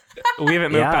that? We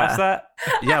haven't moved Yeah. past that?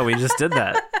 Yeah, we just did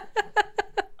that.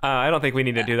 I don't think we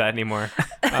need to do that anymore.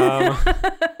 Hell of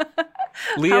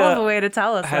a Leah way to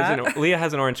tell us that. Leah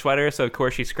has an orange sweater, so of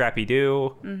course she's Scrappy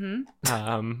Doo.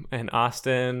 Mm-hmm. And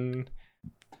Austin,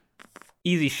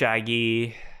 Easy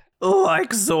Shaggy, Like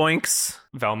zoinks.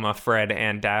 Velma, Fred,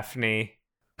 and Daphne.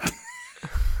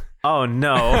 Oh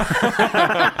no.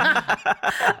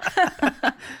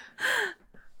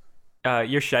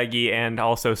 You're Shaggy, and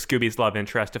also Scooby's love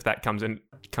interest, if that comes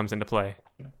into play.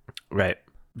 Right.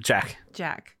 Jack.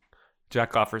 Jack.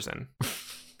 Jack Offerson.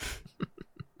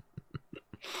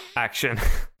 Action.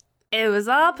 It was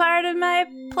all part of my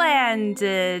plan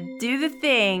to do the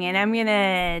thing, and I'm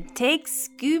gonna take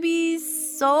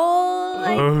Scooby's soul,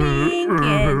 I think.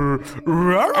 And,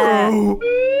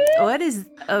 what is.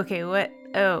 Okay, what?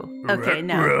 Oh, okay,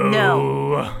 no.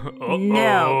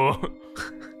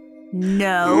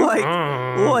 No.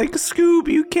 Like Scoob,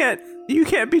 you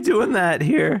can't be doing that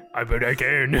here. I bet I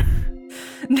can.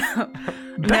 No.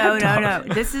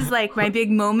 This is like my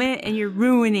big moment, and you're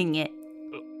ruining it.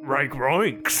 Right,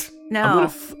 roinks.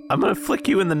 No, I'm gonna flick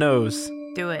you in the nose.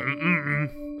 do it.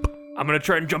 I'm gonna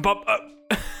try and jump up.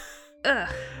 Ugh.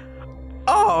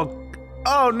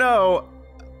 Oh no.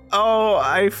 Oh,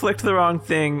 I flicked the wrong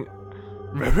thing.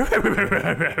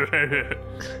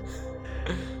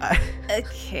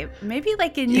 Okay, maybe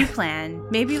like a new plan.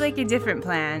 Maybe like a different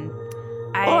plan.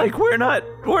 Like we're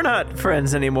not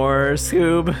friends anymore,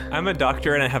 Scoob. I'm a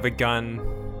doctor and I have a gun.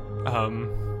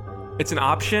 It's an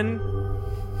option.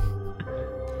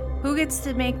 Who gets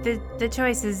to make the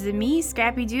choices? Is it me,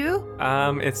 Scrappy Doo?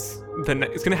 It's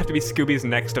gonna have to be Scooby's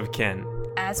next of kin.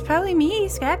 That's probably me,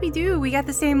 Scrappy Doo. We got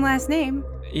the same last name.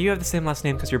 You have the same last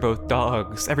name because you're both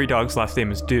dogs. Every dog's last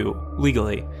name is Doo,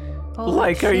 legally. Holy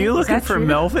Like, are shit, you is looking that for true?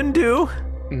 Melvin Dew?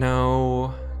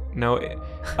 No.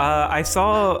 I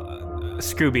saw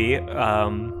Scooby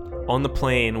on the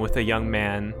plane with a young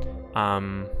man.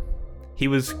 He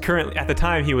was at the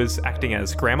time he was acting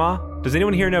as Grandma. Does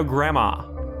anyone here know Grandma?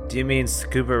 Do you mean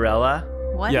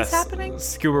Scoobarella? What is Yes, happening?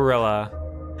 Scoobarella.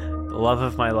 The love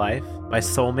of my life? My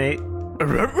soulmate?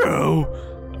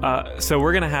 So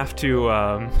we're gonna have to.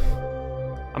 I'm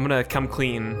gonna come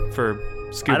clean for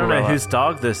Scoobarella. I don't know whose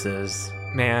dog this is.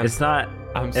 Man, It's not.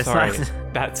 I'm it's sorry. not-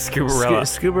 That's Scoobarella.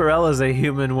 Scoobarella's a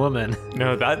human woman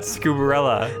No, that's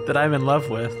Scoobarella. that I'm in love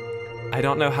with. I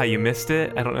don't know how you missed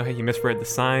it. I don't know how you misread the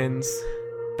signs.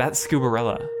 That's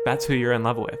Scoobarella. That's who you're in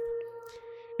love with.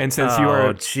 And since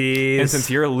jeez.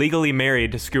 you're legally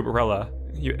married to Scoobarella,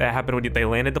 that happened when they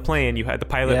landed the plane. You had the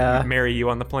pilot marry you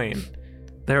on the plane.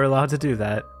 They're allowed to do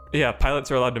that. Yeah, pilots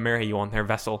are allowed to marry you on their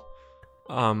vessel.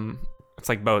 It's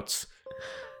like boats.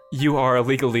 you are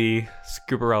legally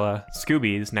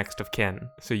Scooby's next of kin.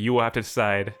 So you will have to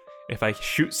decide if I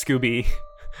shoot Scooby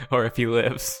or if he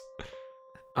lives.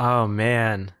 Oh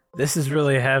man, this is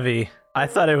really heavy. I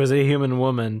thought it was a human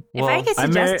woman. If I could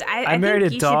suggest, I married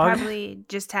think a you dog. should probably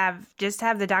just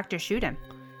have the doctor shoot him.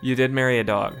 You did marry a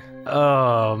dog.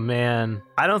 Oh man,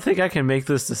 I don't think I can make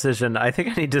this decision. I think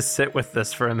I need to sit with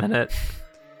this for a minute.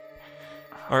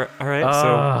 All right,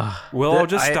 so we'll all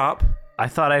just stop. I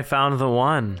thought I found the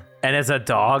one, and it's a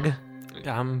dog.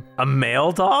 A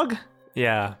male dog.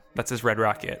 Yeah, that's his Red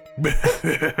Rocket. Put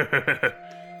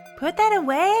that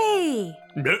away.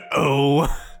 No.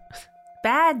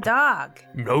 Bad dog.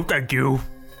 No, thank you.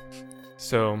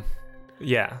 So,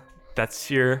 yeah, that's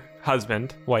your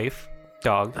husband, wife,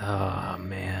 dog. Oh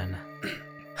man.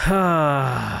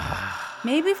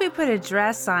 Maybe if we put a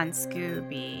dress on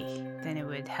Scooby, then it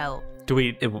would help.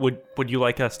 Would you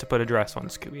like us to put a dress on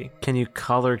Scooby? Can you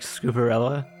color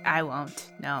Scooberella? I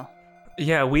won't. No.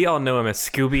 Yeah, we all know him as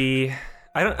Scooby.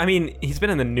 I mean, he's been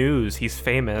in the news. He's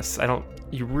famous. I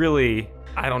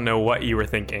don't know what you were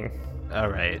thinking. All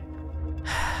right.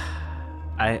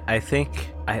 I think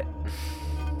I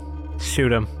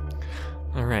shoot him.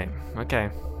 All right. Okay.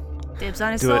 Dibs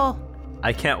on his Do it. soul.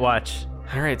 I can't watch.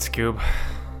 All right, Scoob.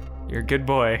 You're a good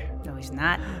boy. No, he's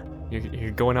not.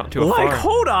 You're going out to a Like, farm.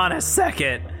 hold on a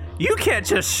second. You can't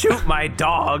just shoot my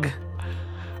dog.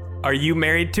 Are you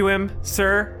married to him,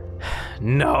 sir?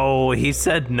 No, he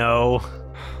said no.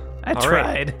 I All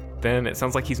tried. right. Then it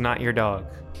sounds like he's not your dog.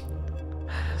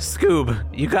 Scoob,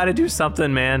 you gotta do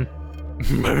something, man.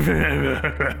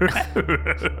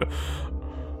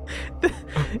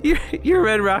 Your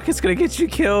Red Rocket's gonna get you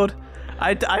killed.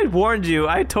 I warned you.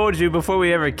 I told you before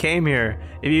we ever came here.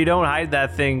 If you don't hide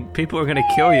that thing, people are gonna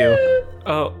kill you.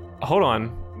 Oh, hold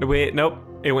on. Wait, nope.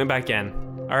 It went back in.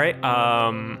 All right.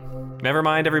 Never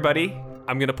mind, everybody.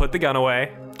 I'm gonna put the gun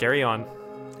away. Carry on.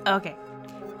 Okay.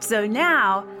 So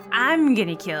now I'm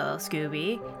gonna kill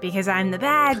Scooby because I'm the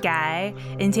bad guy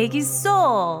and take his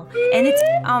soul. And it's,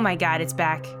 oh my god, it's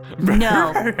back.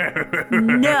 No.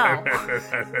 No.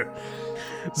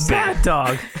 Bad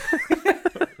dog.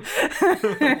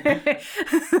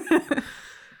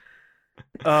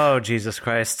 Oh, Jesus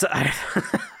Christ. I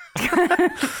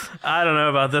don't know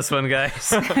about this one,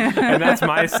 guys. And that's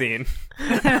my scene.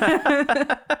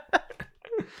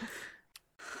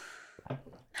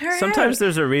 Sometimes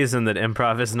there's a reason that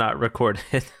improv is not recorded.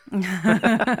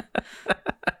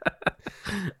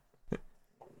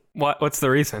 What's the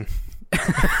reason?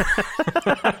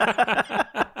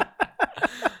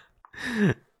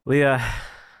 Leah,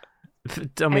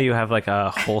 tell me you have like a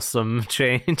wholesome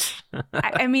change.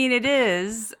 I mean, it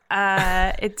is.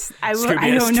 It's. I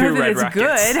Scooby has don't two know that Red it's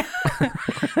Rockets. good,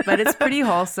 but it's pretty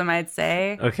wholesome, I'd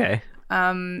say. Okay.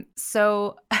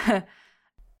 So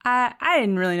I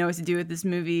didn't really know what to do with this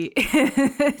movie.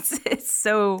 it's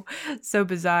so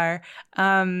bizarre.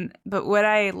 But what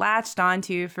I latched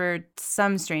onto for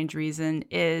some strange reason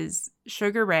is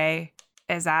Sugar Ray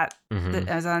is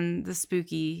on the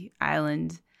spooky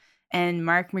island, and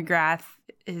Mark McGrath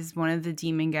is one of the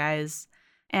demon guys.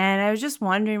 And I was just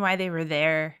wondering why they were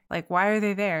there. Like, why are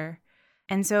they there?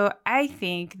 And so I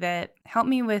think that, help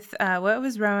me with what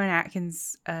was Rowan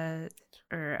Atkins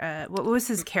what was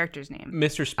his character's name?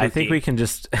 Mr. Spooky. I think we can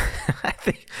just I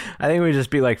think we just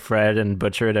be like Fred and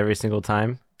butcher it every single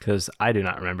time because I do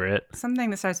not remember it. Something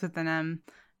that starts with an M.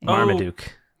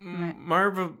 Marmaduke.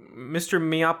 Mr.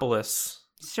 Meopolis.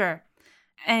 Sure.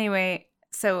 Anyway,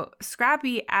 so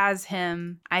Scrappy as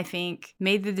him, I think,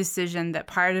 made the decision that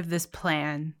part of this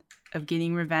plan of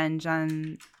getting revenge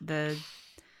on the,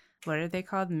 what are they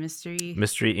called? Mystery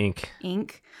Inc.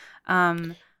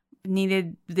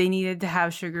 They needed to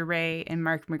have Sugar Ray and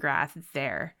Mark McGrath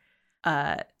there.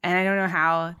 And I don't know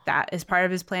how that is part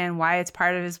of his plan, why it's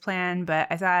part of his plan, but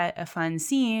I thought a fun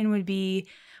scene would be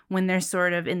when they're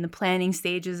sort of in the planning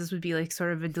stages. This would be like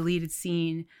sort of a deleted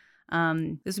scene.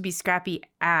 This would be Scrappy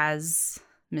as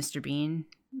Mr. Bean,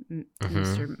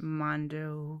 Mr.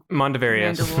 Mondavarius.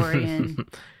 Mandalorian.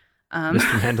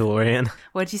 Mr. Mandalorian.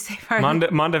 What'd you say?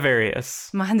 Mondavarius.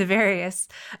 Mondavarius.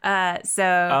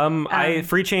 I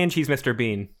free change. He's Mr.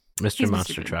 Bean, Mr. He's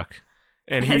Monster Mr. Bean. Truck.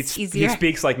 and That's he easier.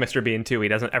 speaks like Mr. Bean too. He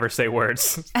doesn't ever say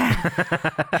words. Well,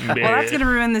 that's gonna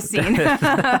ruin the scene.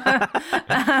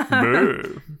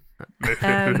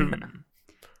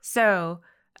 So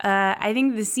I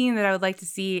think the scene that I would like to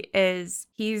see is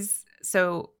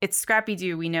it's Scrappy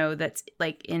Doo, we know, that's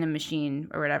like in a machine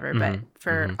or whatever, but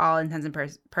for all intents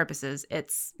and purposes,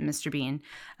 it's Mr. Bean.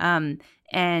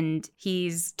 And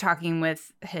he's talking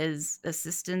with his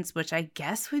assistants, which I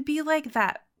guess would be like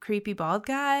that creepy bald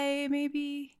guy,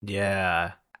 maybe.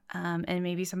 Yeah. and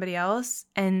maybe somebody else,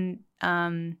 and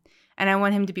I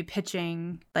want him to be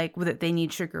pitching like that they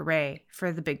need Sugar Ray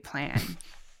for the big plan.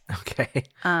 Okay.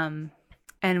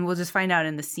 And we'll just find out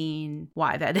in the scene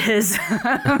why that is,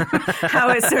 how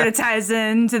it sort of ties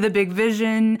into the big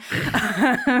vision.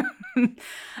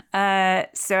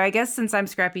 So I guess since I'm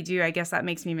Scrappy Doo, I guess that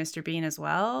makes me Mr. Bean as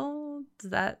well. Does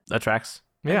that tracks.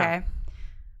 Yeah.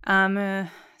 Okay.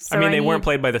 So I mean, they weren't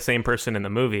played by the same person in the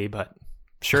movie, but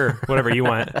sure, whatever you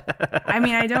want. I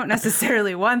mean, I don't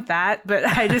necessarily want that, but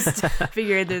I just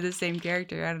figured they're the same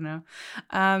character. I don't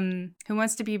know. Who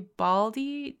wants to be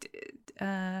Baldy?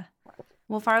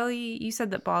 Well, Farley, you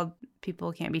said that bald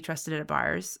people can't be trusted at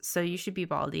bars, so you should be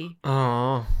Baldy.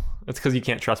 Oh, that's because you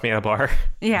can't trust me at a bar.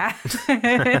 Yeah.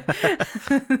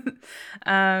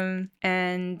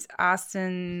 And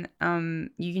Austin,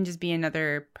 you can just be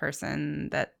another person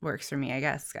that works for me, I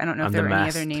guess. I don't know if there were any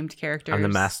other named characters. I'm the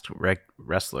masked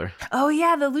wrestler. Oh,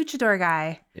 yeah, the luchador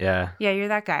guy. Yeah. Yeah, you're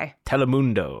that guy.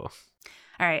 Telemundo.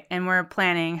 All right, and we're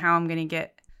planning how I'm going to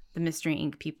get the Mystery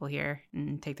Inc. people here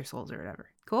and take their souls or whatever.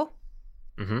 Cool?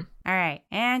 Mm-hmm. All right,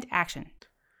 and action.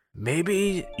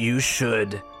 Maybe you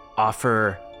should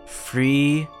offer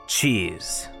free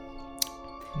cheese.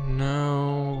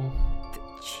 No.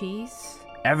 Cheese?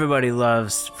 Everybody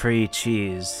loves free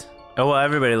cheese. Oh, well,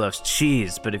 everybody loves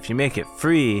cheese, but if you make it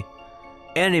free,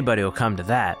 anybody will come to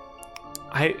that.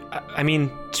 I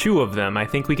mean, 2 of them. I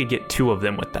think we could get 2 of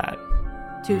them with that.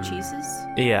 2 cheeses?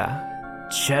 Yeah.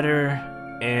 Cheddar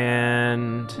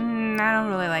and... I don't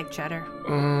really like cheddar.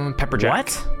 Pepper jack.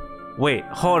 What? Wait,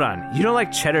 hold on. You don't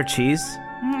like cheddar cheese?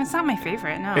 It's not my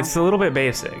favorite, no. It's a little bit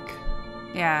basic.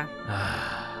 Yeah.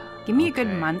 Give me a good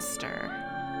Okay. Munster.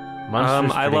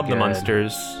 Munster's I pretty love the good.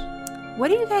 Munsters. What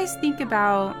do you guys think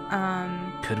about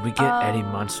Could we get Eddie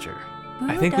Munster?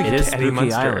 I think we It could is get Eddie Spooky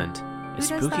Munster. Island. Who It's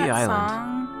does Spooky that Island.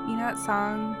 song? You know that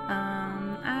song?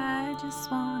 I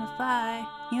just wanna fly.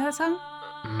 You know that song?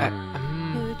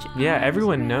 Yeah,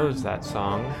 everyone knows that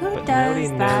song, Who but does nobody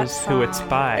that knows who it's song?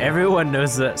 by. Everyone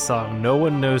knows that song. No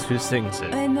one knows who sings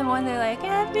it. And the one they're like,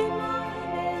 every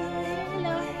morning,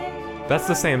 no. That's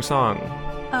the same song.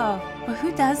 Oh, but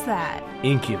who does that?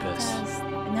 Incubus.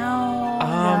 No.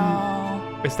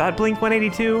 Is that Blink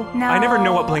 182? No, I never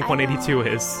know what Blink I 182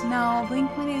 is. No,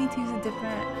 Blink 182 is a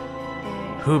different.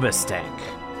 Hoobastank.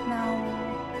 No.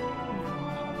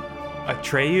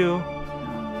 Atreyu?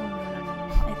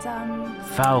 No. It's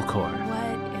Falcor.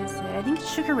 What is it? I think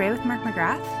it's Sugar Ray with Mark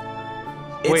McGrath.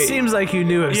 It Wait. seems like you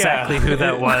knew exactly Yeah. who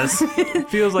that was.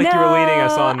 Feels like you were leading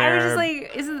us on I was there. just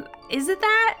like, is it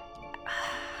that?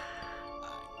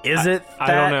 Is it that?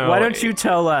 I don't know. Why don't you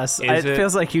tell us? Is It it-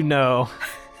 feels like you know.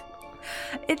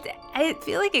 I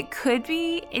feel like it could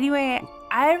be. Anyway,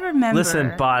 I remember.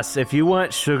 Listen, boss, if you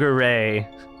want Sugar Ray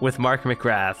with Mark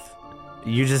McGrath,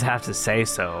 you just have to say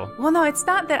so. Well, no, it's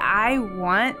not that I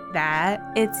want that.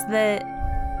 It's that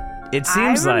It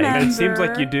seems I like remember- It seems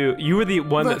like you do. You were the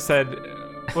one that Look, said.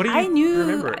 What do you I knew.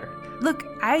 remember? Look,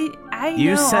 I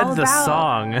you know said all the about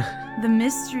song. the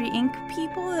Mystery Inc.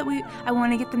 people that I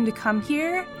want to get them to come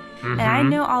here, and I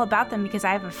know all about them because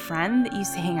I have a friend that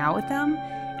used to hang out with them,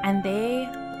 and they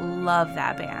love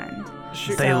that band.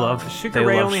 They love Sugar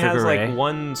Ray only has Sugar Ray. like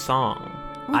one song.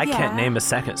 Well, I can't yeah. name a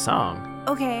second song.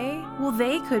 Okay, well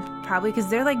they could probably because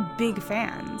they're like big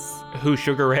fans. Who,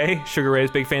 Sugar Ray? Sugar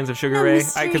Ray's big fans of Sugar No, Ray?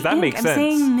 Mystery Because that Inc. makes I'm sense.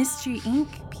 saying Mystery Inc.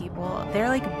 people. They're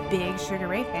like big Sugar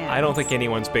Ray fans. I don't think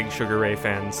anyone's big Sugar Ray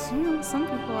fans. Some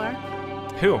people are.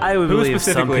 Who? I would Who believe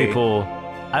some specifically? people.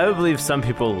 I would believe some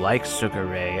people like Sugar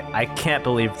Ray. I can't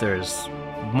believe there's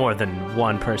more than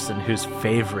one person whose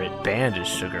favorite band is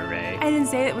Sugar Ray. I didn't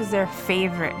say it was their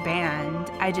favorite band.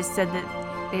 I just said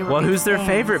that they were. Well, big who's their fans.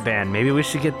 favorite band? Maybe we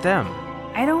should get them.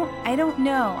 I don't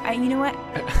know. You know what?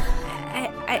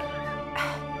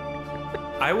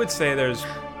 I would say there's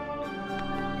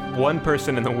one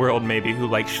person in the world maybe who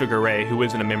likes Sugar Ray who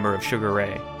isn't a member of Sugar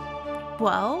Ray.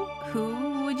 Well,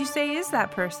 who would you say is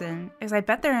that person? Because I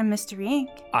bet they're in Mystery Inc.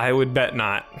 I would bet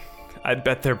not. I'd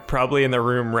bet they're probably in the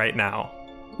room right now.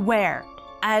 Where?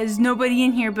 There's nobody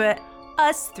in here but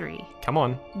us 3. Come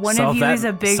on. One Solve of you that- is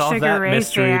a big solve Sugar that Ray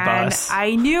mystery, fan. boss.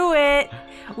 I knew it.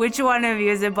 Which one of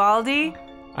you is it, Baldy?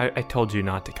 I told you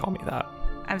not to call me that.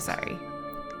 I'm sorry.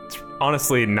 It's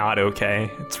honestly not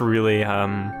okay. It's really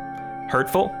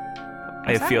hurtful.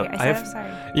 I'm sorry. I'm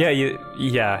sorry.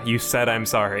 Yeah, you said I'm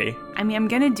sorry. I mean, I'm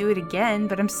gonna do it again,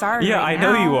 but I'm sorry. Yeah, right I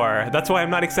know now. you are. That's why I'm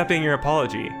not accepting your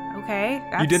apology. Okay,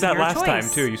 that's You did that your last time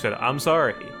choice. too. You said I'm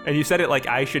sorry. And you said it like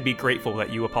I should be grateful that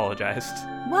you apologized.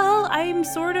 Well, I'm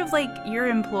sort of like your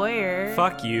employer.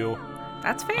 Fuck you.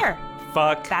 That's fair.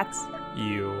 Fuck That's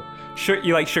you.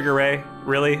 You like Sugar Ray?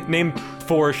 Really? Name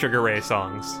 4 Sugar Ray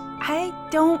songs. I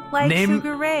don't like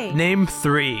Sugar Ray. Name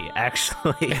 3,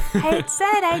 actually. I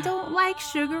said I don't like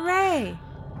Sugar Ray.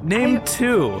 Name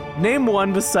 2. Name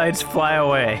 1 besides Fly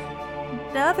Away.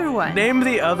 The other one. Name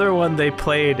the other one they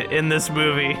played in this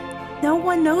movie. No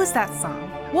one knows that song.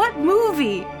 What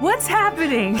movie? What's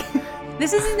happening?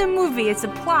 This isn't a movie, it's a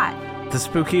plot. The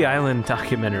Spooky Island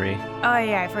documentary. Oh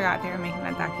yeah, I forgot they were making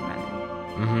that documentary.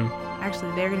 Mm-hmm.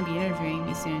 Actually, they're going to be interviewing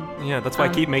me soon. Yeah, that's why I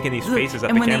keep making these faces at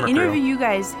and the when camera they interview crew. you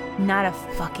guys, not a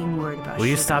fucking word about Will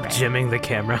you Sugar stop Ray. jimming the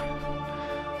camera?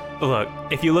 Look,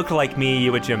 if you looked like me,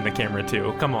 you would jim the camera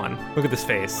too. Come on, look at this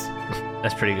face.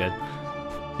 That's pretty good.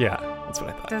 Yeah, that's what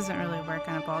I thought. Doesn't really work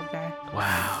on a bald guy.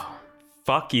 Wow.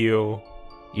 Fuck you.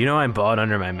 You know I'm bald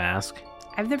under my mask.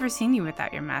 I've never seen you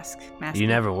without your mask. You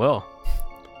never will.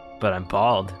 But I'm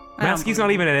bald. Masky's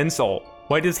not even an insult.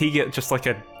 Why does he get just like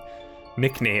a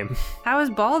nickname? How is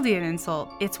baldy an insult?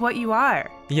 It's what you are.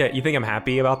 Yeah, you think I'm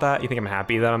happy about that? You think I'm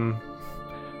happy that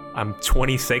I'm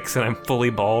 26 and I'm fully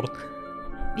bald?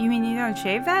 You mean you don't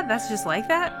shave that? That's just like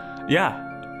that? Yeah,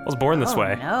 I was born this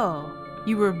way. No.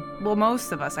 You were, well,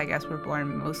 most of us, I guess, were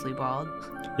born mostly bald.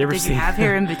 You ever Did see? you have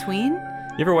hair in between?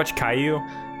 You ever watch Caillou?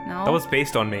 No. That was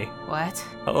based on me. What?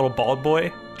 That little bald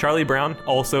boy, Charlie Brown,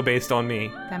 also based on me.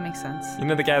 That makes sense. You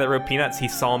know the guy that wrote Peanuts? He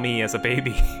saw me as a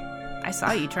baby. I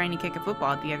saw you trying to kick a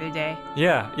football the other day.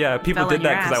 Yeah. People Fell did on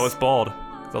your that because I ass. was bald.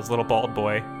 'Cause I was a little bald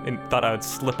boy and thought I would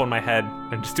slip on my head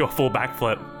and just do a full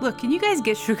backflip. Look, can you guys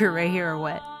get Sugar Ray here or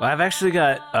what? Well, I've actually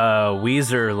got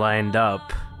Weezer lined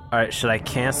up. All right, should I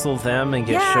cancel them and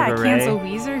get Sugar Ray? Cancel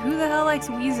Weezer. Who the hell likes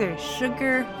Weezer?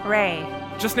 Sugar Ray.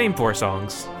 Just name 4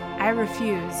 songs. I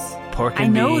refuse. Pork I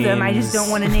and know them, I just Beans,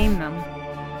 don't want to name them.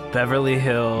 Beverly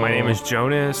Hills. My name is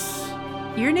Jonas.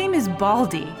 Your name is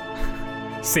Baldy.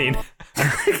 Scene.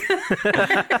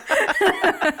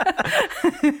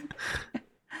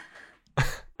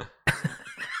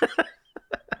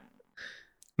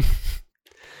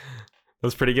 That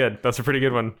was pretty good. That's a pretty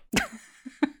good one.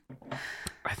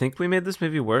 I think we made this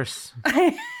movie worse.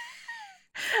 I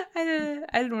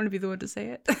didn't want to be the one to say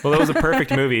it. Well, that was a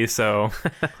perfect movie, so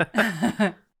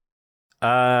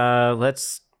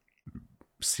Let's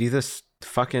see this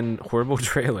fucking horrible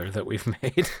trailer that we've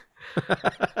made.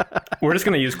 we're just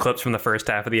going to use clips from the first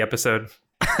half of the episode.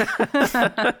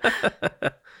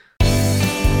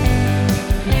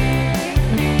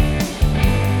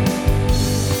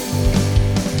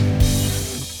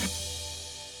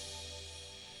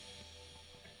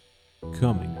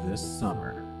 Coming this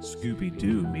summer,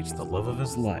 Scooby-Doo meets the love of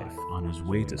his life on his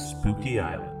way to Spooky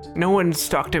Island. No one's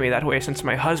talked to me that way since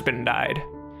my husband died.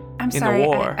 I'm the sorry.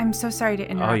 war. I'm so sorry to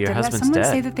interrupt. your Did husband's someone dead.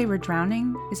 say that they were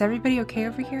drowning? Is everybody okay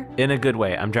over here? In a good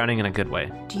way. I'm drowning in a good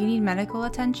way. Do you need medical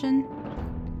attention?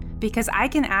 Because I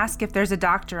can ask if there's a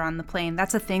doctor on the plane.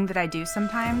 That's a thing that I do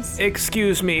sometimes.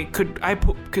 Excuse me, could I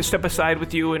step aside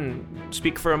with you and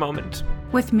speak for a moment?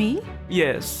 With me?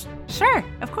 Yes. Sure,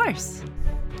 of course.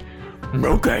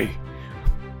 Okay.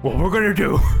 What we're gonna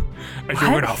do is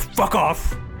What? we're gonna fuck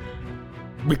off.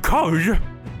 Because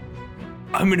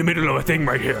I'm in the middle of a thing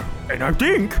right here. And I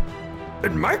think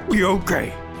it might be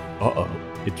okay. Uh-oh,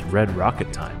 it's Red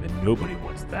Rocket time and nobody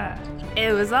wants that.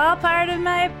 It was all part of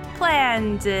my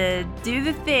plan to do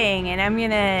the thing, and I'm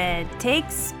gonna take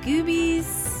Scooby's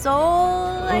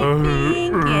soul, I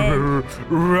think, and...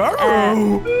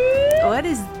 what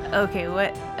is... Okay,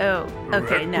 what? Oh,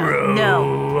 okay, no.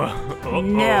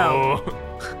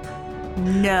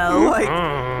 No.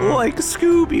 Like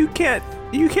Scoob, you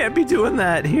can't be doing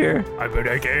that here. I bet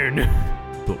I can.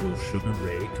 But will Sugar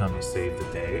Ray come to save the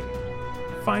day?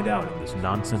 Find out in this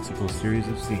nonsensical series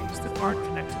of scenes that aren't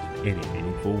connected in any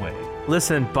meaningful way.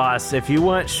 Listen, boss, if you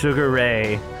want Sugar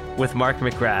Ray with Mark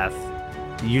McGrath,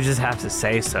 you just have to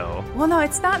say so. Well, no,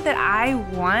 it's not that I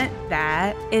want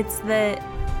that. It's that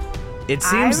It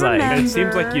seems I like remember- It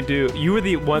seems like you do. You were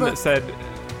the one Look, that said,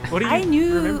 what do you I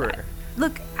knew... remember?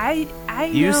 Look, I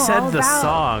you know all said the about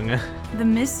song. the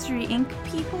Mystery Inc.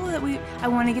 people that I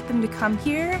want to get them to come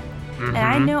here. And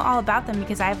I know all about them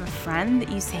because I have a friend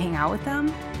that used to hang out with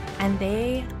them, and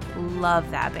they love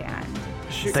that band.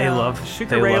 They love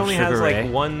Sugar they Ray love only Sugar has Ray.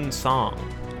 like one song.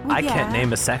 Well, I can't yeah.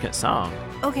 name a second song.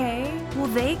 Okay, well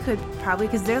they could probably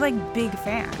because they're like big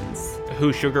fans.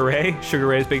 Who, Sugar Ray? Sugar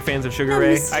Ray's big fans of Sugar No,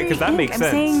 Ray? Mystery Because that Inc. makes I'm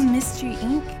sense. saying Mystery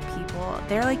Inc. people.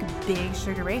 They're like big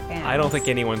Sugar Ray fans. I don't think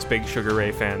anyone's big Sugar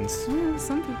Ray fans.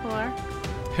 Some people are.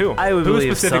 Who? I would Who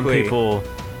believe specifically?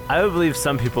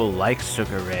 some people like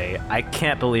Sugar Ray. I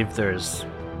can't believe there's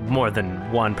more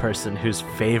than one person whose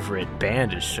favorite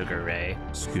band is Sugar Ray.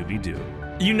 Scooby-Doo.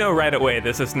 You know right away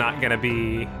this is not going to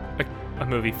be a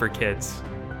movie for kids.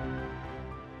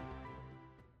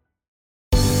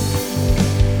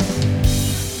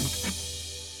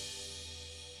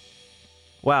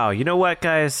 Wow, you know what,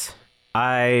 guys?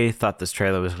 I thought this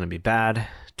trailer was going to be bad.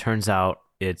 Turns out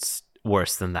it's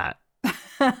worse than that.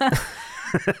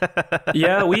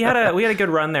 Yeah, we had a good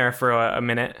run there for a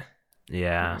minute.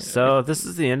 Yeah, so this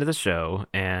is the end of the show,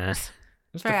 and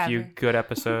Just a few Forever. good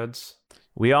episodes.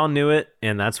 we all knew it,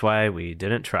 and that's why we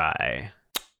didn't try.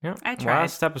 Yeah, I tried.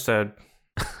 last episode.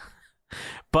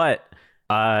 But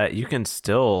you can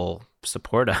still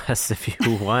support us if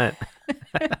you want.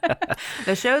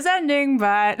 The show's ending,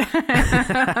 but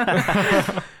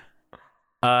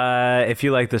If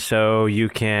you like the show, you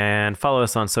can follow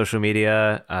us on social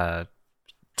media.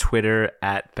 Twitter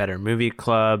at Better Movie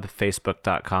Club,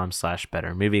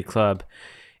 Facebook.com/Better Movie Club,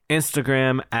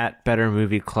 Instagram at Better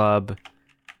Movie Club.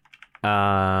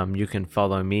 You can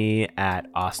follow me at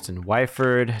Austin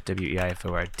Wyford,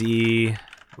 WEIFORD.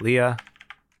 Leah.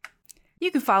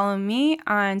 you can follow me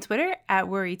on Twitter at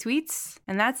Worry Tweets,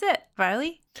 and that's it.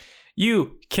 Farley,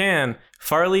 You can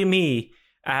Farley me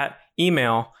at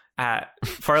email at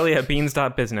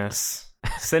farley@beans.business.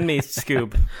 Send me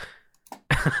Scoob.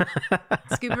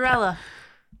 Scoobarella.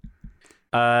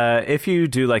 If you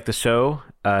do like the show,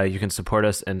 you can support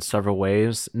us in several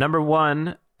ways. Number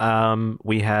one,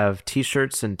 we have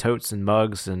t-shirts and totes and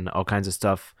mugs and all kinds of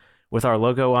stuff with our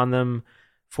logo on them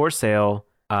for sale.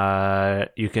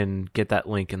 You can get that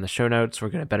link in the show notes. We're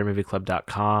going to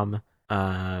bettermovieclub.com,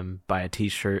 buy a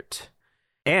t-shirt.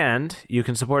 And you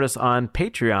can support us on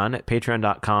Patreon at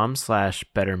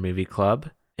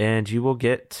patreon.com/bettermovieclub. And you will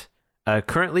get,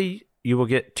 currently, you will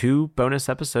get 2 bonus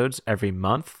episodes every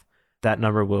month. That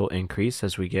number will increase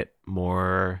as we get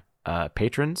more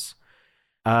patrons.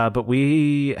 But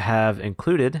we have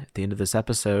included at the end of this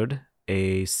episode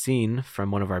a scene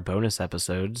from one of our bonus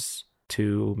episodes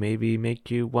to maybe make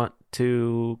you want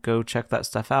to go check that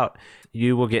stuff out.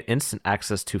 You will get instant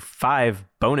access to 5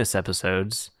 bonus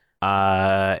episodes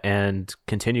and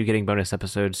continue getting bonus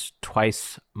episodes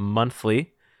twice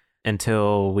monthly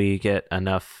until we get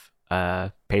enough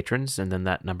patrons, and then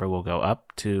that number will go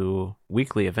up to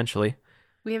weekly eventually.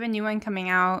 We have a new one coming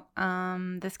out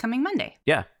this coming Monday.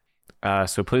 Yeah.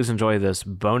 So please enjoy this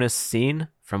bonus scene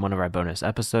from one of our bonus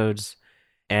episodes.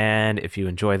 And if you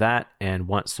enjoy that and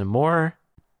want some more,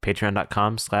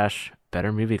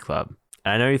 patreon.com/bettermovieclub.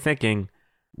 I know you're thinking,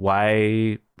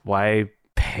 why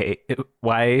pay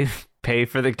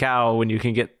for the cow when you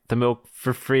can get the milk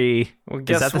for free? Well, Is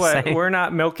guess that the what? saying? We're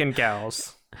not milking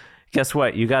cows. Guess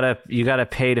what? You gotta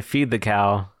pay to feed the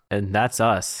cow, and that's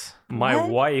us. My What?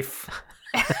 wife.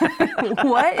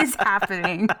 What is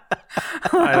happening?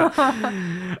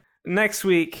 Next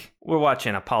week, we're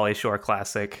watching a Pauly Shore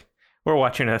classic. We're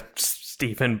watching a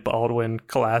Stephen Baldwin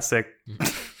classic.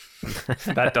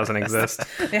 That doesn't exist.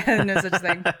 Yeah, no such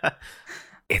thing.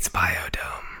 It's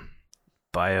Biodome.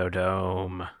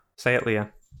 Biodome. Say it, Leah.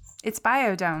 It's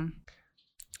Biodome.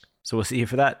 So we'll see you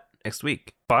for that next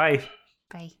week. Bye.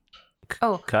 Bye.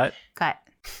 Oh, Cut. cut.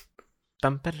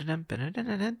 Nope.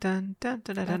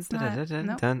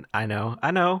 I know.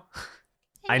 I know.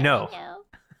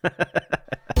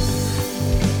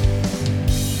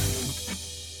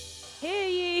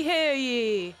 Hear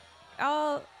ye.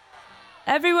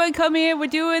 Everyone come here. We're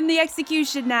doing the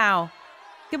execution now.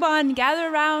 Come on, gather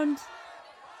around.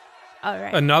 All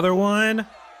right. Another one?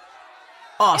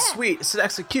 Oh, sweet. It's an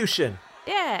execution.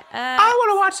 Yeah.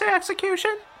 want to watch the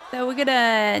execution. So we're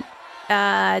gonna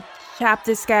chop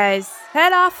this guy's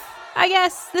head off, I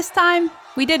guess, this time.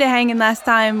 We did a hanging last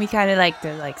time. We kind of like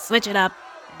to switch it up.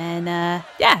 And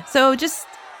yeah, so just,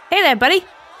 hey there, buddy.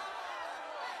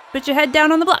 Put your head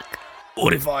down on the block.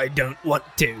 What if I don't want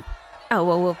to? Oh,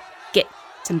 well, we'll get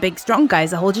some big strong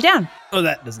guys to hold you down. Oh,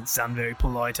 that doesn't sound very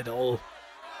polite at all.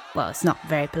 Well, it's not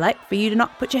very polite for you to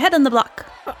not put your head on the block.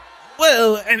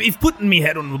 Well, if putting me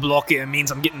head on the block here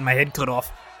means I'm getting my head cut off,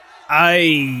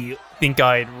 I think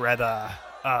I'd rather,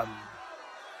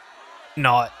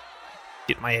 not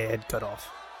get my head cut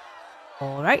off.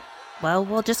 All right. Well,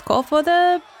 we'll just call for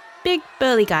the big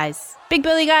burly guys. Big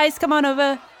burly guys, come on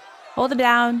over. Hold them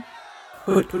down.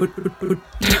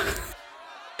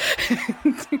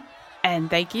 And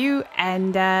thank you.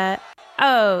 And,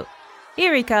 oh,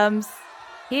 here he comes.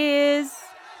 Here's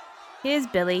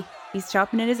Billy. He's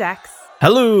sharpening his axe.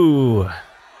 Hello.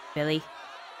 Billy.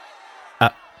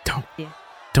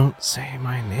 Don't say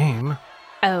my name.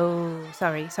 Oh,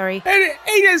 sorry. And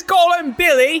he just call him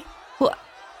Billy.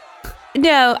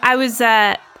 No, I was,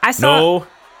 I saw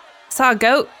a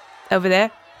goat over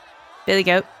there. Billy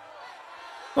Goat.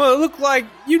 Well, it looked like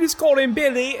you just called him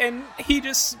Billy, and he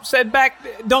just said back,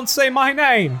 don't say my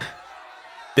name.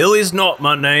 Billy's not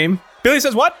my name. Billy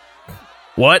says what?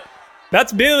 What?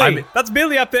 That's Billy. That's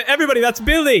Billy up there. Everybody, that's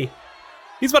Billy.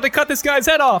 He's about to cut this guy's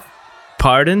head off.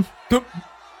 Pardon?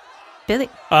 Billy,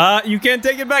 You can't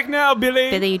take it back now, Billy.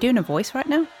 Billy, you doing a voice right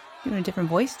now? You doing a different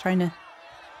voice, trying to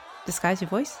disguise your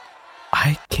voice?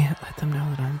 I can't let them know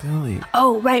that I'm Billy.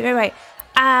 Oh, right.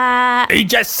 He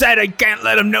just said I can't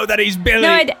let him know that he's Billy.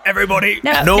 No, Everybody.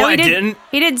 No, he I didn't.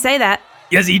 He didn't say that.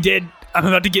 Yes, he did. I'm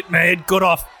about to get my head cut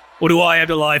off. What do I have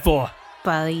to lie for?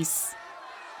 Well,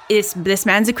 this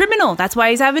man's a criminal. That's why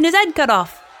he's having his head cut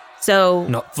off. So,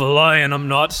 Not for lying, I'm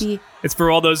not. He- It's for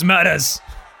all those matters.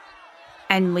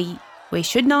 and we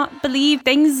should not believe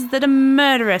things that a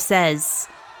murderer says.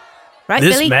 Right,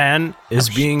 This Billy? man is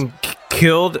being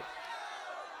killed.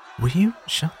 Will you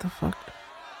shut the fuck up?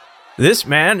 This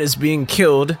man is being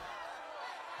killed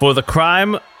for the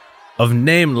crime of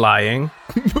name lying,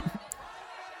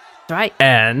 Right.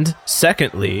 and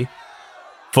secondly,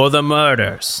 for the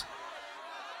murders.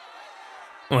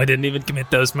 Oh, I didn't even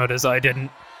commit those murders. I didn't.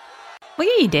 Well,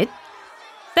 yeah, you did.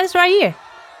 That's right here.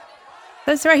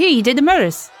 That's right here. You did the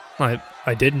murders.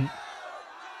 I didn't.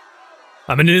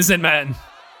 I'm an innocent man.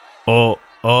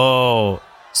 Oh,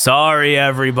 sorry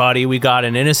everybody, we got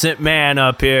an innocent man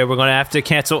up here. We're gonna have to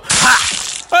cancel.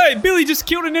 Hey, Billy just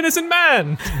killed an innocent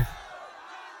man.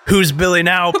 Who's Billy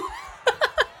now?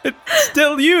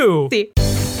 Still you. See.